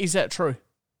 Is that true?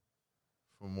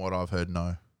 From what I've heard,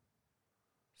 no.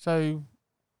 So,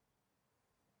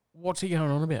 what's he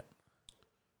going on about?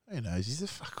 Who knows? He's a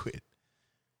fuckwit.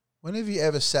 When have you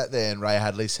ever sat there and Ray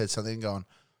Hadley said something and gone,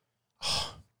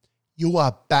 oh, you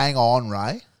are bang on,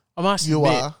 Ray. I must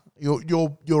admit.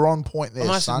 You're on point there, son.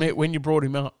 I must admit, when you brought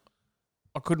him up,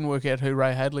 I couldn't work out who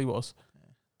Ray Hadley was.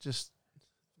 Just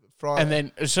Friday. And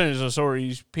then as soon as I saw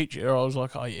his picture, I was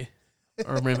like, oh, yeah.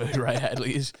 I remember who Ray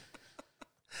Hadley is.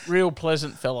 Real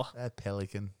pleasant fella. That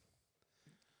Pelican.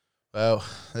 Well,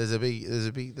 there's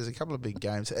a couple of big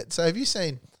games. So have you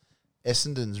seen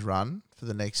Essendon's run for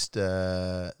the next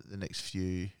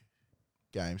few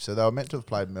games? So they were meant to have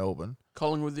played Melbourne.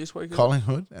 Collingwood this week?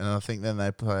 Collingwood, and I think then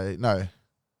they play... No,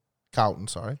 Carlton,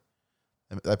 sorry.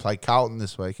 They play Carlton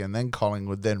this week, and then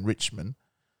Collingwood, then Richmond.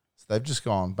 So they've just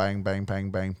gone bang, bang,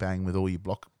 bang, bang, bang with all your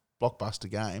blockbuster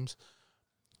games.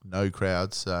 No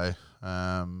crowds, so...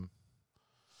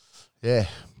 yeah,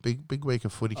 big week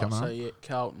of footy coming up. So, yeah,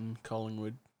 Carlton,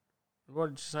 Collingwood. What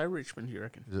did you say? Richmond, you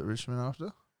reckon? Is it Richmond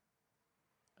after?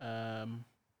 Well,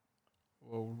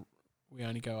 we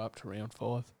only go up to round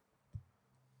 5.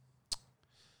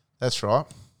 That's right.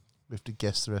 We have to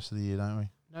guess the rest of the year, don't we?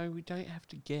 No, we don't have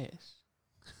to guess.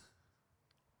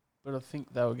 but I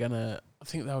think they were gonna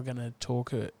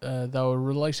talk it. They were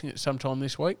releasing it sometime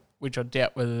this week, which I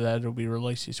doubt whether that'll be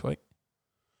released this week.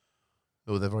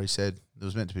 Well, they've already said it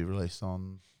was meant to be released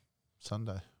on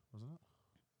Sunday, wasn't it?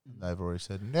 They've already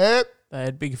said nope. They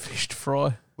had bigger fish to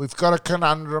fry. We've got a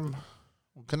conundrum.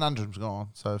 Well, conundrum's gone,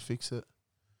 so fix it.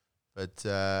 But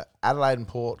Adelaide and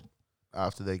Port,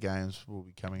 after their games, will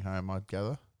be coming home, I'd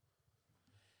gather.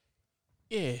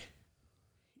 Yeah,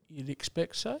 you'd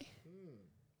expect so.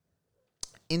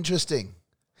 Interesting.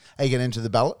 Are you going to enter the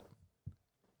ballot?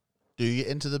 Do you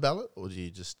enter the ballot, or do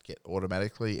you just get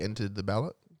automatically entered the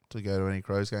ballot to go to any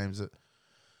Crows games at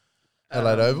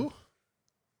Adelaide Oval?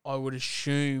 I would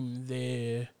assume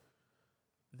the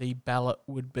ballot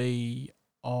would be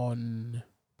on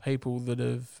people that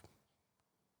have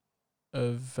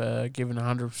given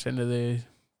 100% of their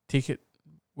ticket.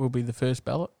 Will be the first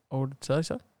ballot. I would say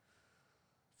so.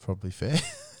 Probably fair.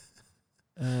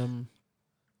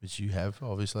 Which you have,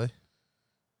 obviously.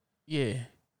 Yeah.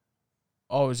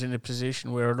 I was in a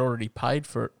position where I'd already paid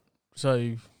for it,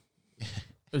 so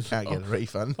can't get a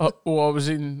refund. I'd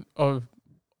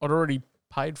already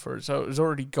paid for it, so it was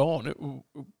already gone. It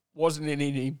wasn't in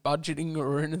any budgeting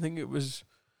or anything. It was,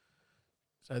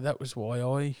 so that was why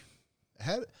I.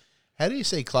 How do you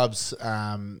see clubs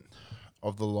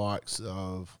of the likes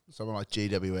of someone like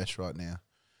GWS right now,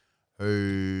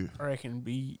 who I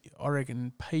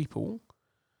reckon people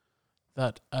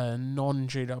that are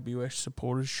non-GWS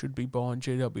supporters should be buying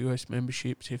GWS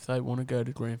memberships if they want to go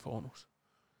to grand finals.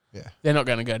 Yeah, they're not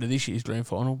going to go to this year's grand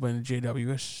final being a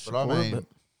GWS supporter. But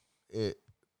I mean,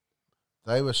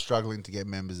 they were struggling to get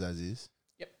members as is.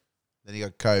 Yep. Then you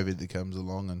got COVID that comes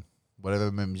along, and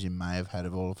whatever members you may have had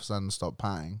have all of a sudden stopped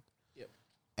paying. Yep.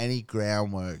 Any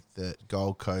groundwork that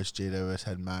Gold Coast GWS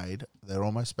had made, they're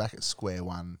almost back at square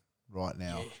one right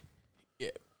now. Yeah.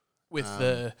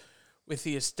 With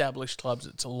the established clubs,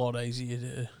 it's a lot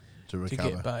easier to recover.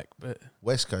 Get back. But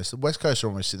West Coast are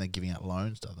almost sitting there giving out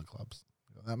loans to other clubs.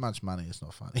 That much money is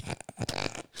not funny.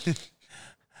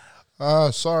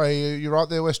 Sorry, you're right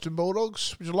there, Western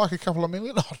Bulldogs. Would you like a couple of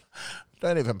million?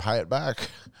 Don't even pay it back.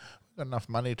 We've got enough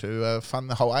money to fund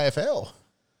the whole AFL.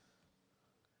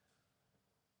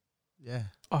 Yeah.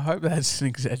 I hope that's an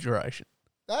exaggeration.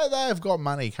 They've got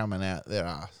money coming out their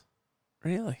ass.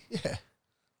 Really? Yeah.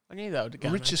 I knew they would go.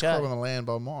 The richest club in the land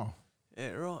by a mile.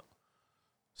 Yeah, right.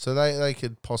 So they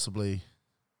could possibly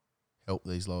help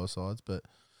these lower sides, but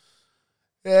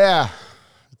yeah,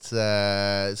 it's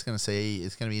going to be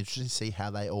interesting to see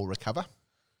how they all recover.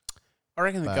 I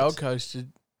reckon the Gold Coast.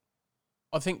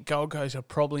 I think Gold Coast are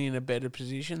probably in a better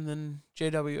position than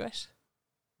GWS,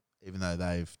 even though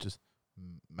they've just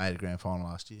made a grand final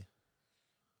last year.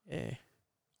 Yeah.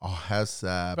 Oh,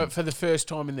 but for the first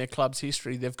time in their club's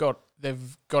history, they've got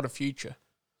a future.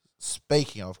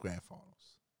 Speaking of grand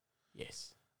finals,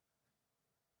 yes,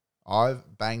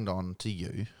 I've banged on to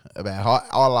you about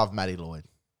I love Matty Lloyd.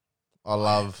 I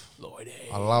love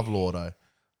Lordo.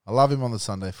 I love him on the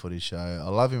Sunday Footy Show. I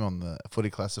love him on the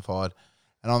Footy Classified,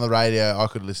 and on the radio I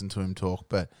could listen to him talk.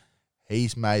 But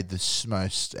he's made the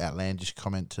most outlandish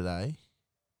comment today.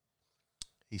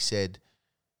 He said,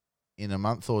 in a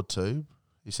month or two.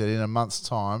 He said, in a month's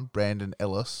time, Brandon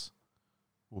Ellis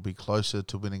will be closer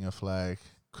to winning a flag.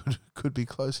 Could be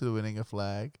closer to winning a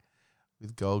flag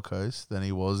with Gold Coast than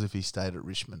he was if he stayed at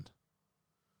Richmond.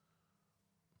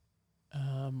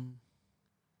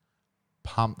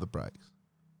 Pump the brakes.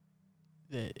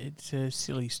 It's a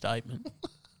silly statement.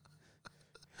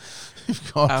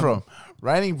 You've gone from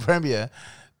reigning premier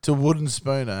to wooden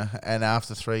spooner, and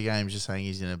after 3 games, you're saying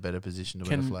he's in a better position to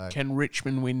win a flag. Can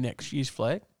Richmond win next year's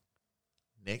flag?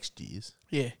 Next year's?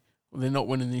 Yeah. Well, they're not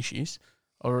winning this year's.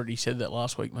 I already said that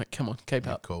last week, mate. Come on, keep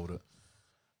up. Called it.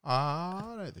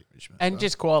 I don't think Richmond. And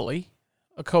just quietly,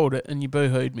 I called it and you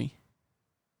boo-hooed me.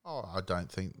 Oh, I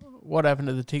don't think. What happened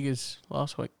to the Tigers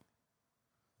last week?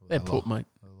 They're poop, mate.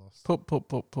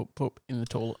 Poop in the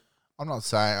toilet. I'm not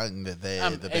saying that they're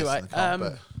the best in the comp,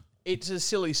 but it's a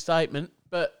silly statement,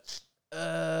 but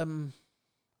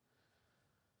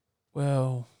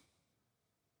well,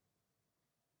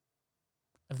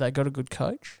 have they got a good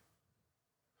coach?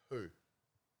 Who?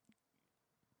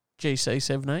 GC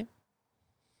 17.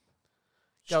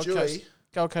 Gold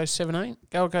Coast 17.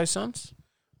 Gold Coast Suns.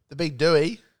 The big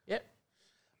Dewey. Yep.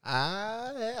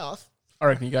 Yeah. I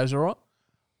reckon he goes all right.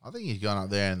 I think he's gone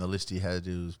up there, and the list he had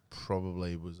was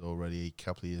already a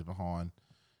couple of years behind.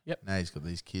 Yep. Now he's got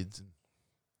these kids, and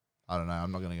I don't know.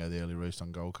 I'm not going to go the early roost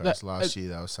on Gold Coast. Last year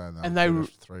they were saying they were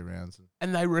 3 rounds,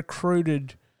 and they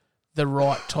recruited the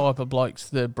right type of blokes,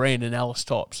 the Brandon Ellis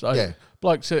types. So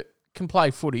blokes that can play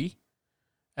footy,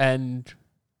 and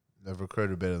They've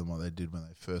recruited better than what they did when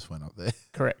they first went up there.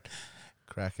 Correct.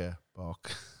 Cracker,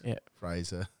 Bock, Yeah.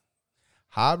 Fraser.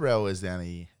 Harbrow is the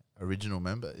only original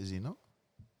member, is he not?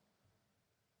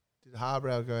 Did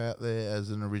Harbrow go out there as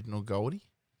an original Goldie?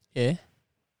 Yeah.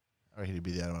 I reckon he'd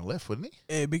be the only one left, wouldn't he?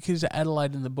 Yeah, because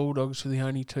Adelaide and the Bulldogs were the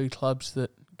only two clubs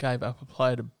that gave up a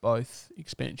player to both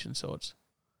expansion sides.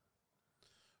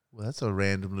 Well, that's a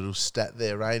random little stat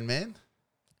there, Rain Man.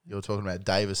 You're talking about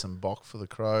Davis and Bock for the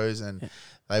Crows, and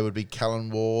they would be Cullen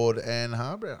Ward and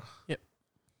Harbrow. Yep.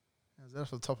 How's that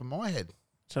off the top of my head?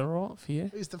 Is that all right for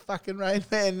you? Who's the fucking Rain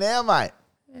Man now, mate?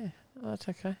 Yeah, that's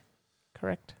okay.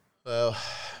 Correct. Well,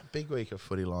 big week of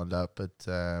footy lined up, but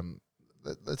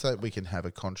let's hope we can have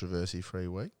a controversy-free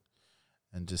week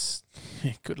and just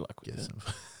good luck with get it. some.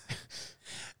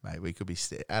 Mate, we could be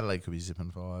Adelaide could be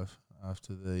zipping 5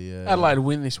 after the Adelaide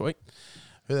win this week.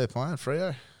 Who are they playing?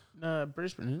 Freo? No,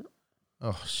 Brisbane, isn't it?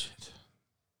 Oh shit,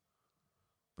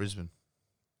 Brisbane.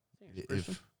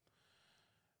 Brisbane.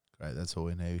 Great, that's all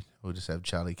we need. We'll just have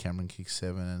Charlie Cameron kick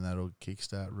 7, and that'll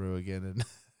kickstart Roo again. And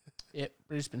Yep,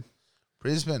 Brisbane.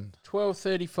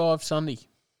 12:35 Sunday.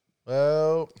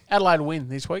 Well, Adelaide win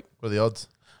this week. What are the odds?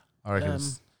 I reckon.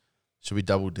 Should we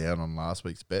double down on last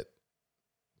week's bet?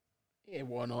 Yeah,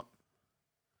 why not?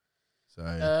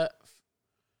 So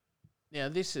now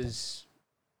this is.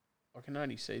 I can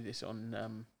only see this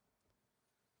on.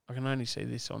 I can only see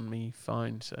this on my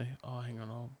phone. So, hang on,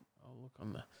 I'll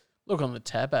look on the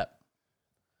Tab app.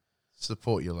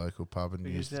 Support your local pub and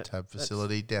use the Tab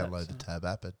facility. Download the Tab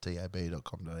app at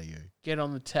tab.com.au. Get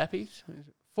on the tappies.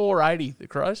 $4.80 the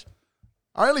Crows.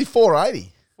 Only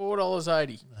 $4.80.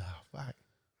 $4.80. Oh fuck!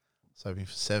 So hoping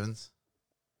for 7s.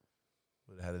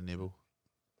 Would have had a nibble.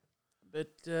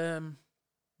 But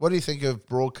what do you think of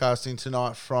broadcasting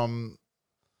tonight from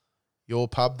your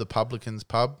pub, the Publicans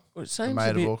pub, well, the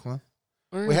Maid of Auckland?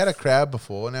 We had a crowd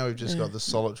before. Now we've just got the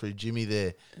solitary Jimmy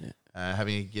there,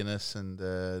 having a Guinness and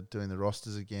doing the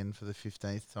rosters again for the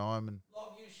 15th time. And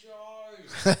log your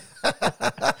shows.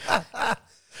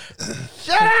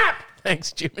 Shut up!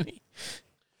 Thanks, Jimmy.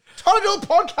 Trying to do a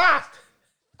podcast.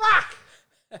 Fuck.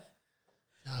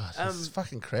 Oh, this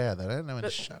fucking crowd. They don't know when to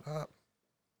shut up.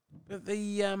 But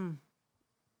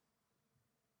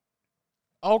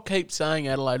I'll keep saying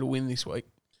Adelaide will win this week.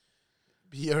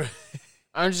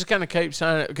 I'm just going to keep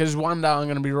saying it because one day I'm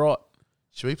going to be right.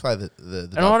 Should we play the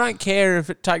and I don't care if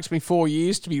it takes me 4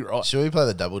 years to be right. Should we play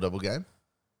the double game?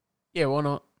 Yeah, why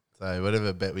not? So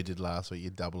whatever bet we did last week, you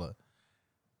double it.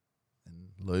 And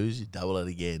lose, you double it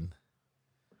again.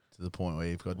 To the point where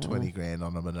you've got 20 grand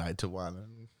on them and 8-1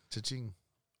 and cha-ching.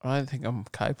 I don't think I'm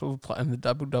capable of playing the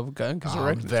double game because I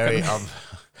reckon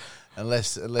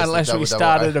unless we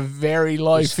started a very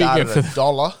low figure for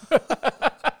 $1.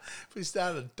 If we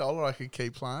started $1, I could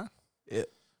keep playing. Yeah,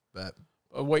 but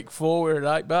week 4 we're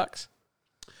at $8.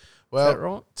 Well, is that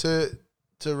right?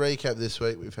 To recap this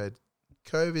week, we've had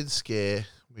COVID scare,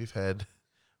 we've had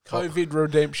COVID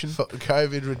redemption,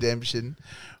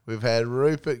 we've had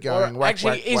Rupert going.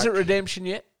 Is it redemption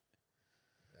yet?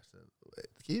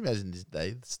 Can you imagine this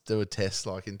day? Let's do a test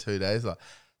like in 2 days. Like,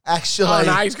 actually, oh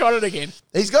no, he's got it again.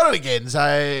 He's got it again.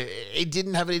 So he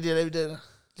didn't have any.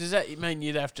 Does that mean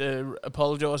you'd have to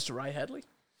apologise to Ray Hadley?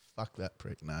 Fuck that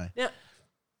prick. No. Now,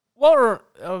 we're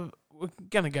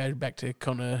going to go back to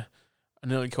Conor. I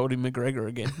nearly called him McGregor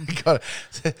again.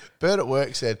 Bert at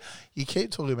work said, "You keep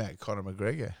talking about Conor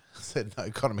McGregor." I said, "No,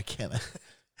 Conor McKenna."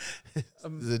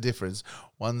 There's a difference.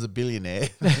 One's a billionaire.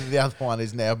 The other one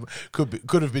is now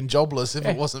could have been jobless if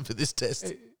it wasn't for this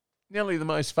test. Nearly the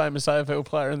most famous AFL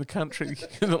player in the country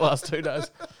in the last 2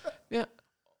 days. Yeah,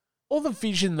 all the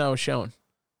vision they were showing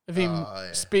of him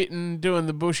spitting, doing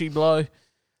the bushy blow.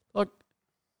 Like,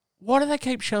 why do they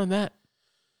keep showing that?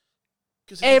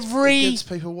 Because it gets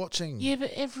people watching. Yeah,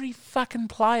 but every fucking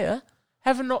player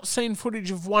haven't not seen footage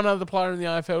of one other player in the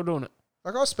AFL doing it.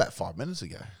 Like I spat 5 minutes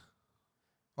ago.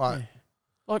 Like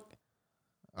I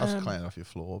was cleaning off your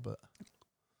floor, but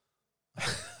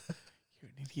you're an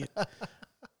idiot.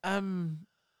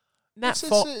 Nat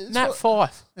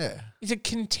Fyfe. Yeah, he's a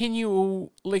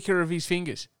continual licker of his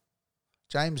fingers.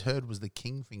 James Hird was the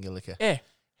king finger licker. Yeah,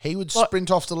 he would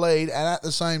sprint off the lead, and at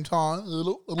the same time,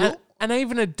 and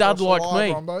even a dud like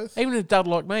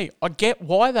me, I get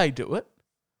why they do it,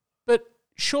 but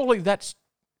surely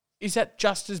is that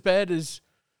just as bad as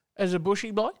a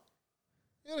bushy blow?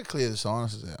 You got to clear the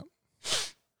sinuses out.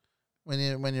 When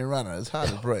you're running, it's hard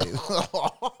to breathe.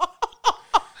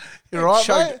 You're right,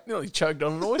 mate? Nearly choked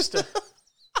on an oyster.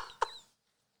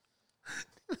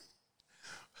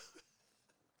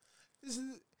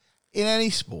 In any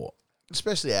sport,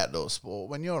 especially outdoor sport,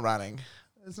 when you're running,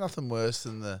 there's nothing worse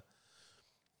than the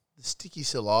the sticky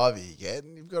saliva you get,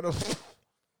 and you've got to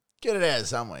get it out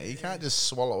somewhere. You can't just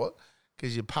swallow it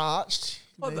because you're parched.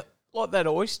 Like that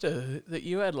oyster that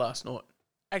you had last night.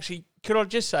 Actually, could I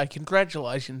just say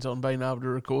congratulations on being able to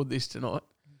record this tonight?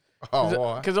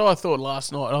 Oh, because I thought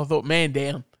last night, I thought, man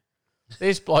down,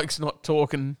 this bloke's not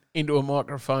talking into a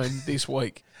microphone this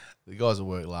week. The guys at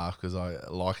work laugh because I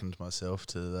likened myself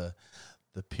to the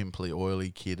pimply,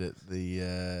 oily kid at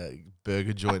the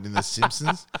burger joint in The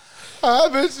Simpsons. Hi,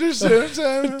 Mr.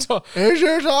 Simpson. Here's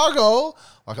your taco.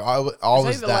 Like I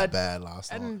was that bad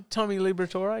last night. And Tommy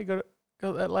Liberatore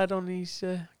got that lad on his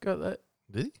got that.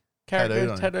 Did he?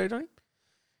 Character tattooed on him.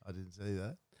 I didn't see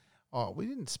that. Oh, we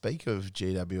didn't speak of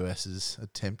GWS's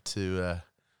attempt to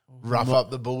rough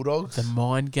up the Bulldogs. The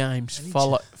mind games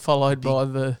followed by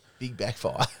the big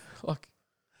backfire. Like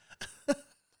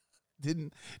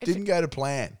didn't go to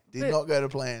plan. Did not go to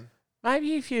plan.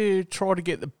 Maybe if you try to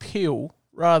get the pill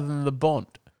rather than the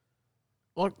bond.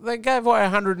 Like they gave away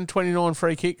 129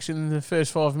 free kicks in the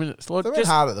first 5 minutes. Like they went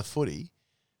hard at the footy.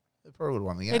 They probably would have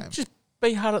won the game. Just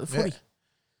be hard at the footy. Yeah.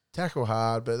 Tackle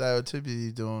hard, but they were too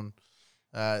busy doing.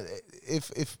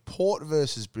 If Port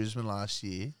versus Brisbane last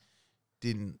year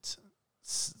didn't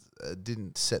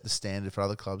set the standard for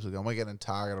other clubs, we're going to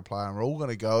target a player and we're all going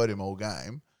to go at him all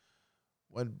game.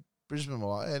 When Brisbane were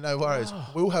like, no worries,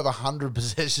 we'll have 100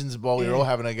 possessions while you're all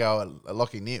having a go at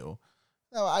Lockie Neal.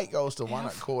 They were 8 goals to 1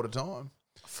 at quarter time.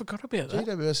 I forgot about that.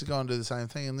 GWS are going to do the same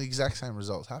thing, and the exact same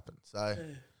results happen. So,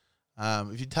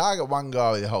 if you target one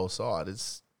guy with your whole side,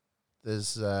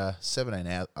 there's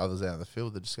 17 others out of the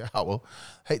field that just go, oh, well,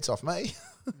 heat's off me.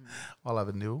 I'll have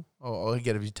a nil. I'll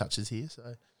get a few touches here.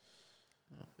 So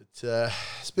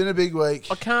it's been a big week.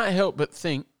 I can't help but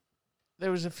think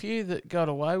there was a few that got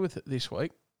away with it this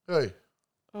week. Who?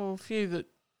 Oh, a few that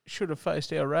should have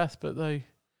faced our wrath, but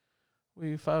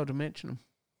we failed to mention them.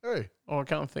 Who? Oh, I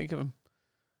can't think of them.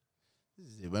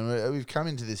 This is it. When we've come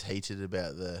into this heated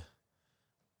about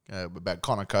about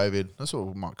Connor COVID. That's what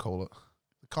we might call it.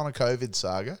 Connor COVID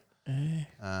saga.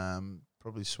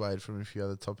 Probably swayed from a few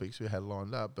other topics we had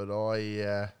lined up, but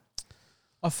I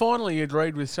finally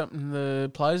agreed with something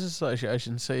the Players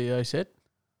Association CEO said.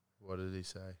 What did he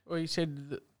say? Well, he said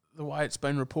that the way it's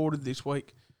been reported this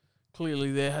week,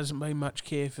 clearly there hasn't been much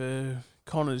care for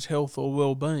Connor's health or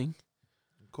well-being.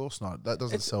 Of course not. That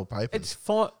doesn't sell papers. It's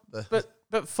fine,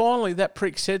 but finally that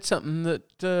prick said something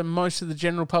that most of the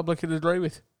general public would agree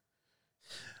with.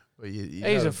 Well,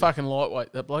 he's a fucking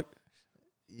lightweight, that bloke.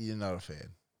 You're not a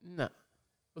fan. No.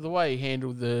 Well, the way he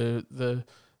handled the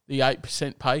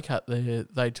 8% pay cut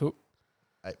they took.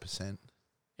 8%?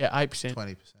 Yeah, 8%.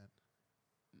 20%.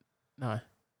 No,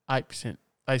 8%.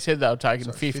 They said they were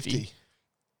taking 50.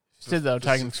 Said they were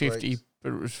taking 50, weeks.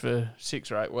 But it was for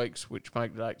 6 or 8 weeks, which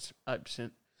made it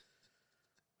 8%.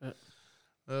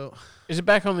 Well, is it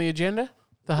back on the agenda?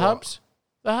 The hubs?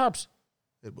 The hubs.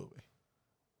 It will be.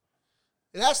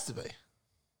 It has to be.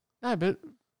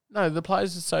 No, the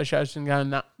Players Association going,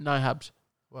 no hubs.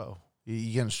 Well,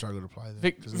 you're going to struggle to play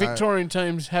them. Victorian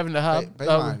teams having to hub.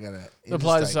 The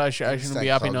Players Association will be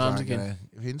up in arms again.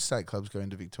 If interstate clubs go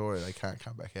into Victoria, they can't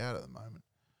come back out at the moment.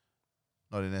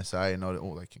 Not in SA,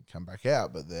 they can come back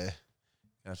out, but they're going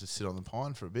to have to sit on the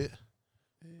pine for a bit.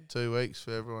 2 weeks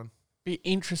for everyone. Be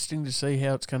interesting to see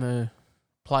how it's going to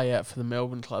play out for the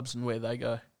Melbourne clubs and where they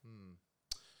go.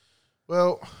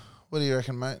 Well, what do you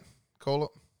reckon, mate? Call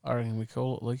it? I reckon we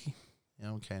call it, Lukey. Yeah,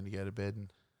 I'm keen to go to bed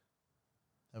and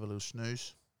have a little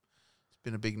snooze. It's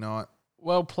been a big night.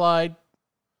 Well played.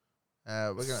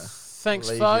 Thanks,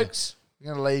 folks. We're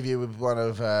going to leave you with one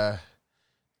of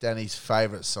Danny's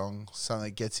favourite songs, something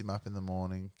that gets him up in the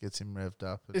morning, gets him revved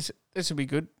up. This will be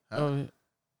good. Huh?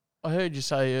 I heard you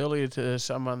say earlier to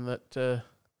someone that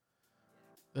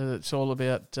it's all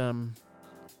about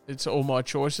it's all my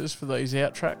choices for these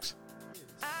out tracks.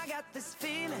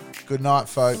 Good night,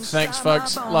 folks. Thanks,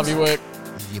 folks. Love your work.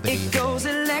 It goes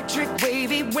electric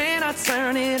wavy when I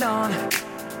turn it on.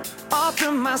 Off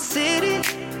from my city,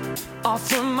 off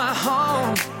from my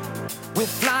home. We're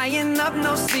flying up,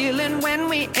 no ceiling when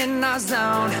we in our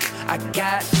zone. I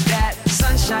got that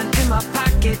sunshine in my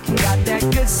pocket, got that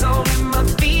good soul in my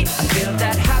feet. I feel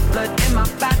that hot blood in my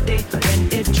body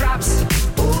when it drops.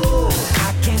 Ooh,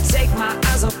 I can't take my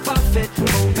eyes off it,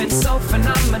 moving so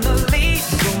phenomenally.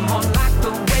 You're more like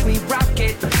the way we rock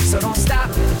it, so don't stop.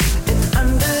 And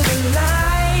under the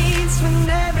lights when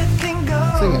everything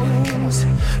goes,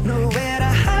 nowhere to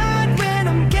hide when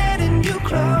I'm getting you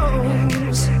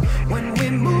close. When we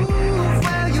move,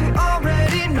 well, you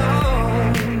already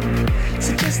know.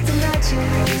 So just imagine.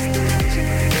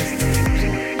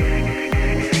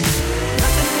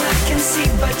 Nothing I can see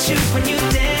but you when you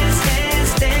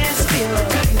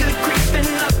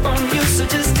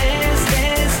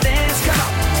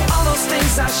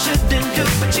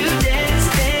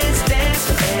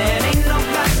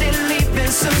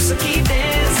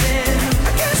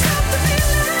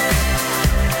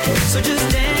So just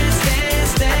dance,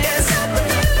 dance, dance.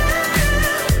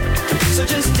 So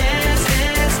just dance,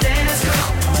 dance, dance.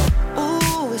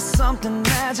 Ooh, it's something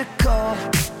magical.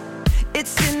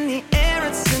 It's in the air,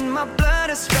 it's in my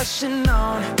blood, it's rushing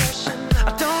on.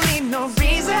 I don't need no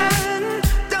reason,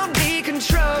 don't need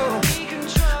control.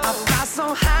 I fly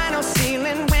so high, no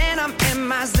ceiling when I'm in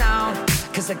my zone.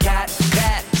 Cause I got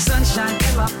that sunshine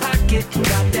in my pocket,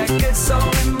 got that good soul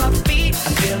in my feet. I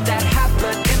feel that hot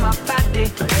blood in my body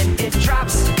when it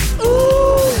drops.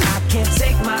 Ooh, I can't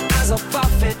take my eyes off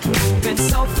of it, moving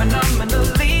so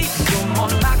phenomenally. You're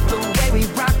more like the way we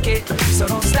rock it, so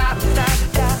don't stop, stop,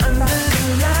 stop. Under the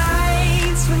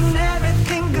lights when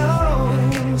everything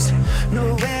goes,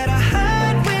 nowhere to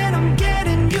hide when I'm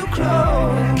getting you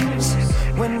close.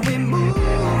 When we move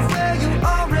where you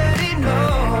already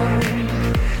know,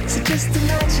 so just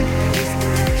imagine.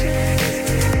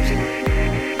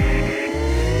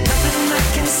 Nothing I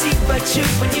can see but you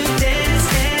when you dance,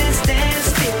 dance, dance.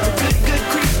 Feel good, good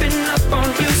creeping up on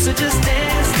you, so just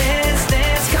dance, dance,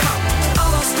 dance. Come on,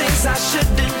 all those things I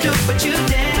shouldn't do, but you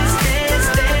dance, dance,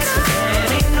 dance.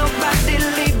 And ain't nobody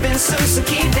leaving soon, so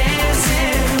keep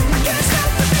dancing. I can't stop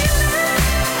the feeling,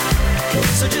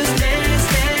 so just dance,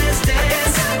 dance,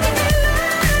 dance.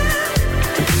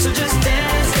 So just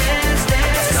dance, dance,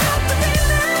 dance.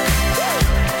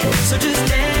 So just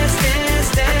dance, dance,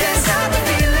 dance. I can't stop the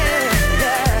feeling,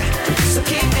 yeah. So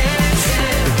keep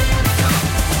dancing.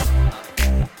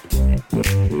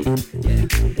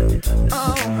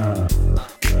 Oh,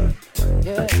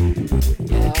 yeah,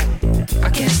 yeah. I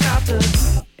can't stop the.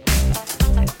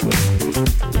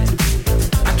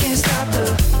 I can't stop the.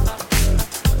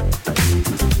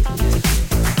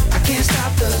 I can't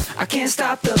stop the. I can't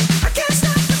stop the. I can't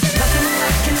stop the. Nothing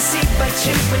I can see but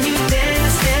you when you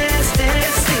dance, dance,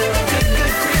 dance. Feel good,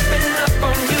 good creeping up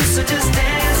on you, so just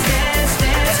dance, dance,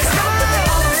 dance.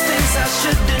 All those things I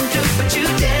shouldn't do, but you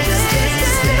dance,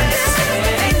 dance, dance.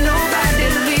 Ain't nobody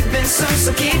leaving soon,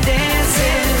 so keep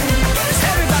dancing.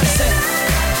 Everybody say.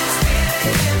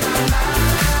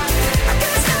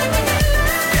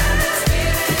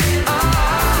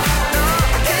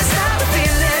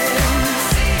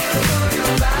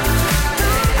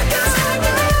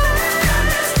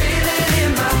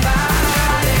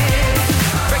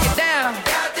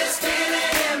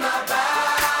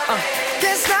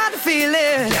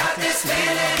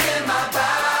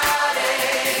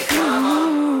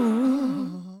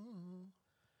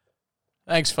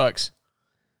 Thanks, folks.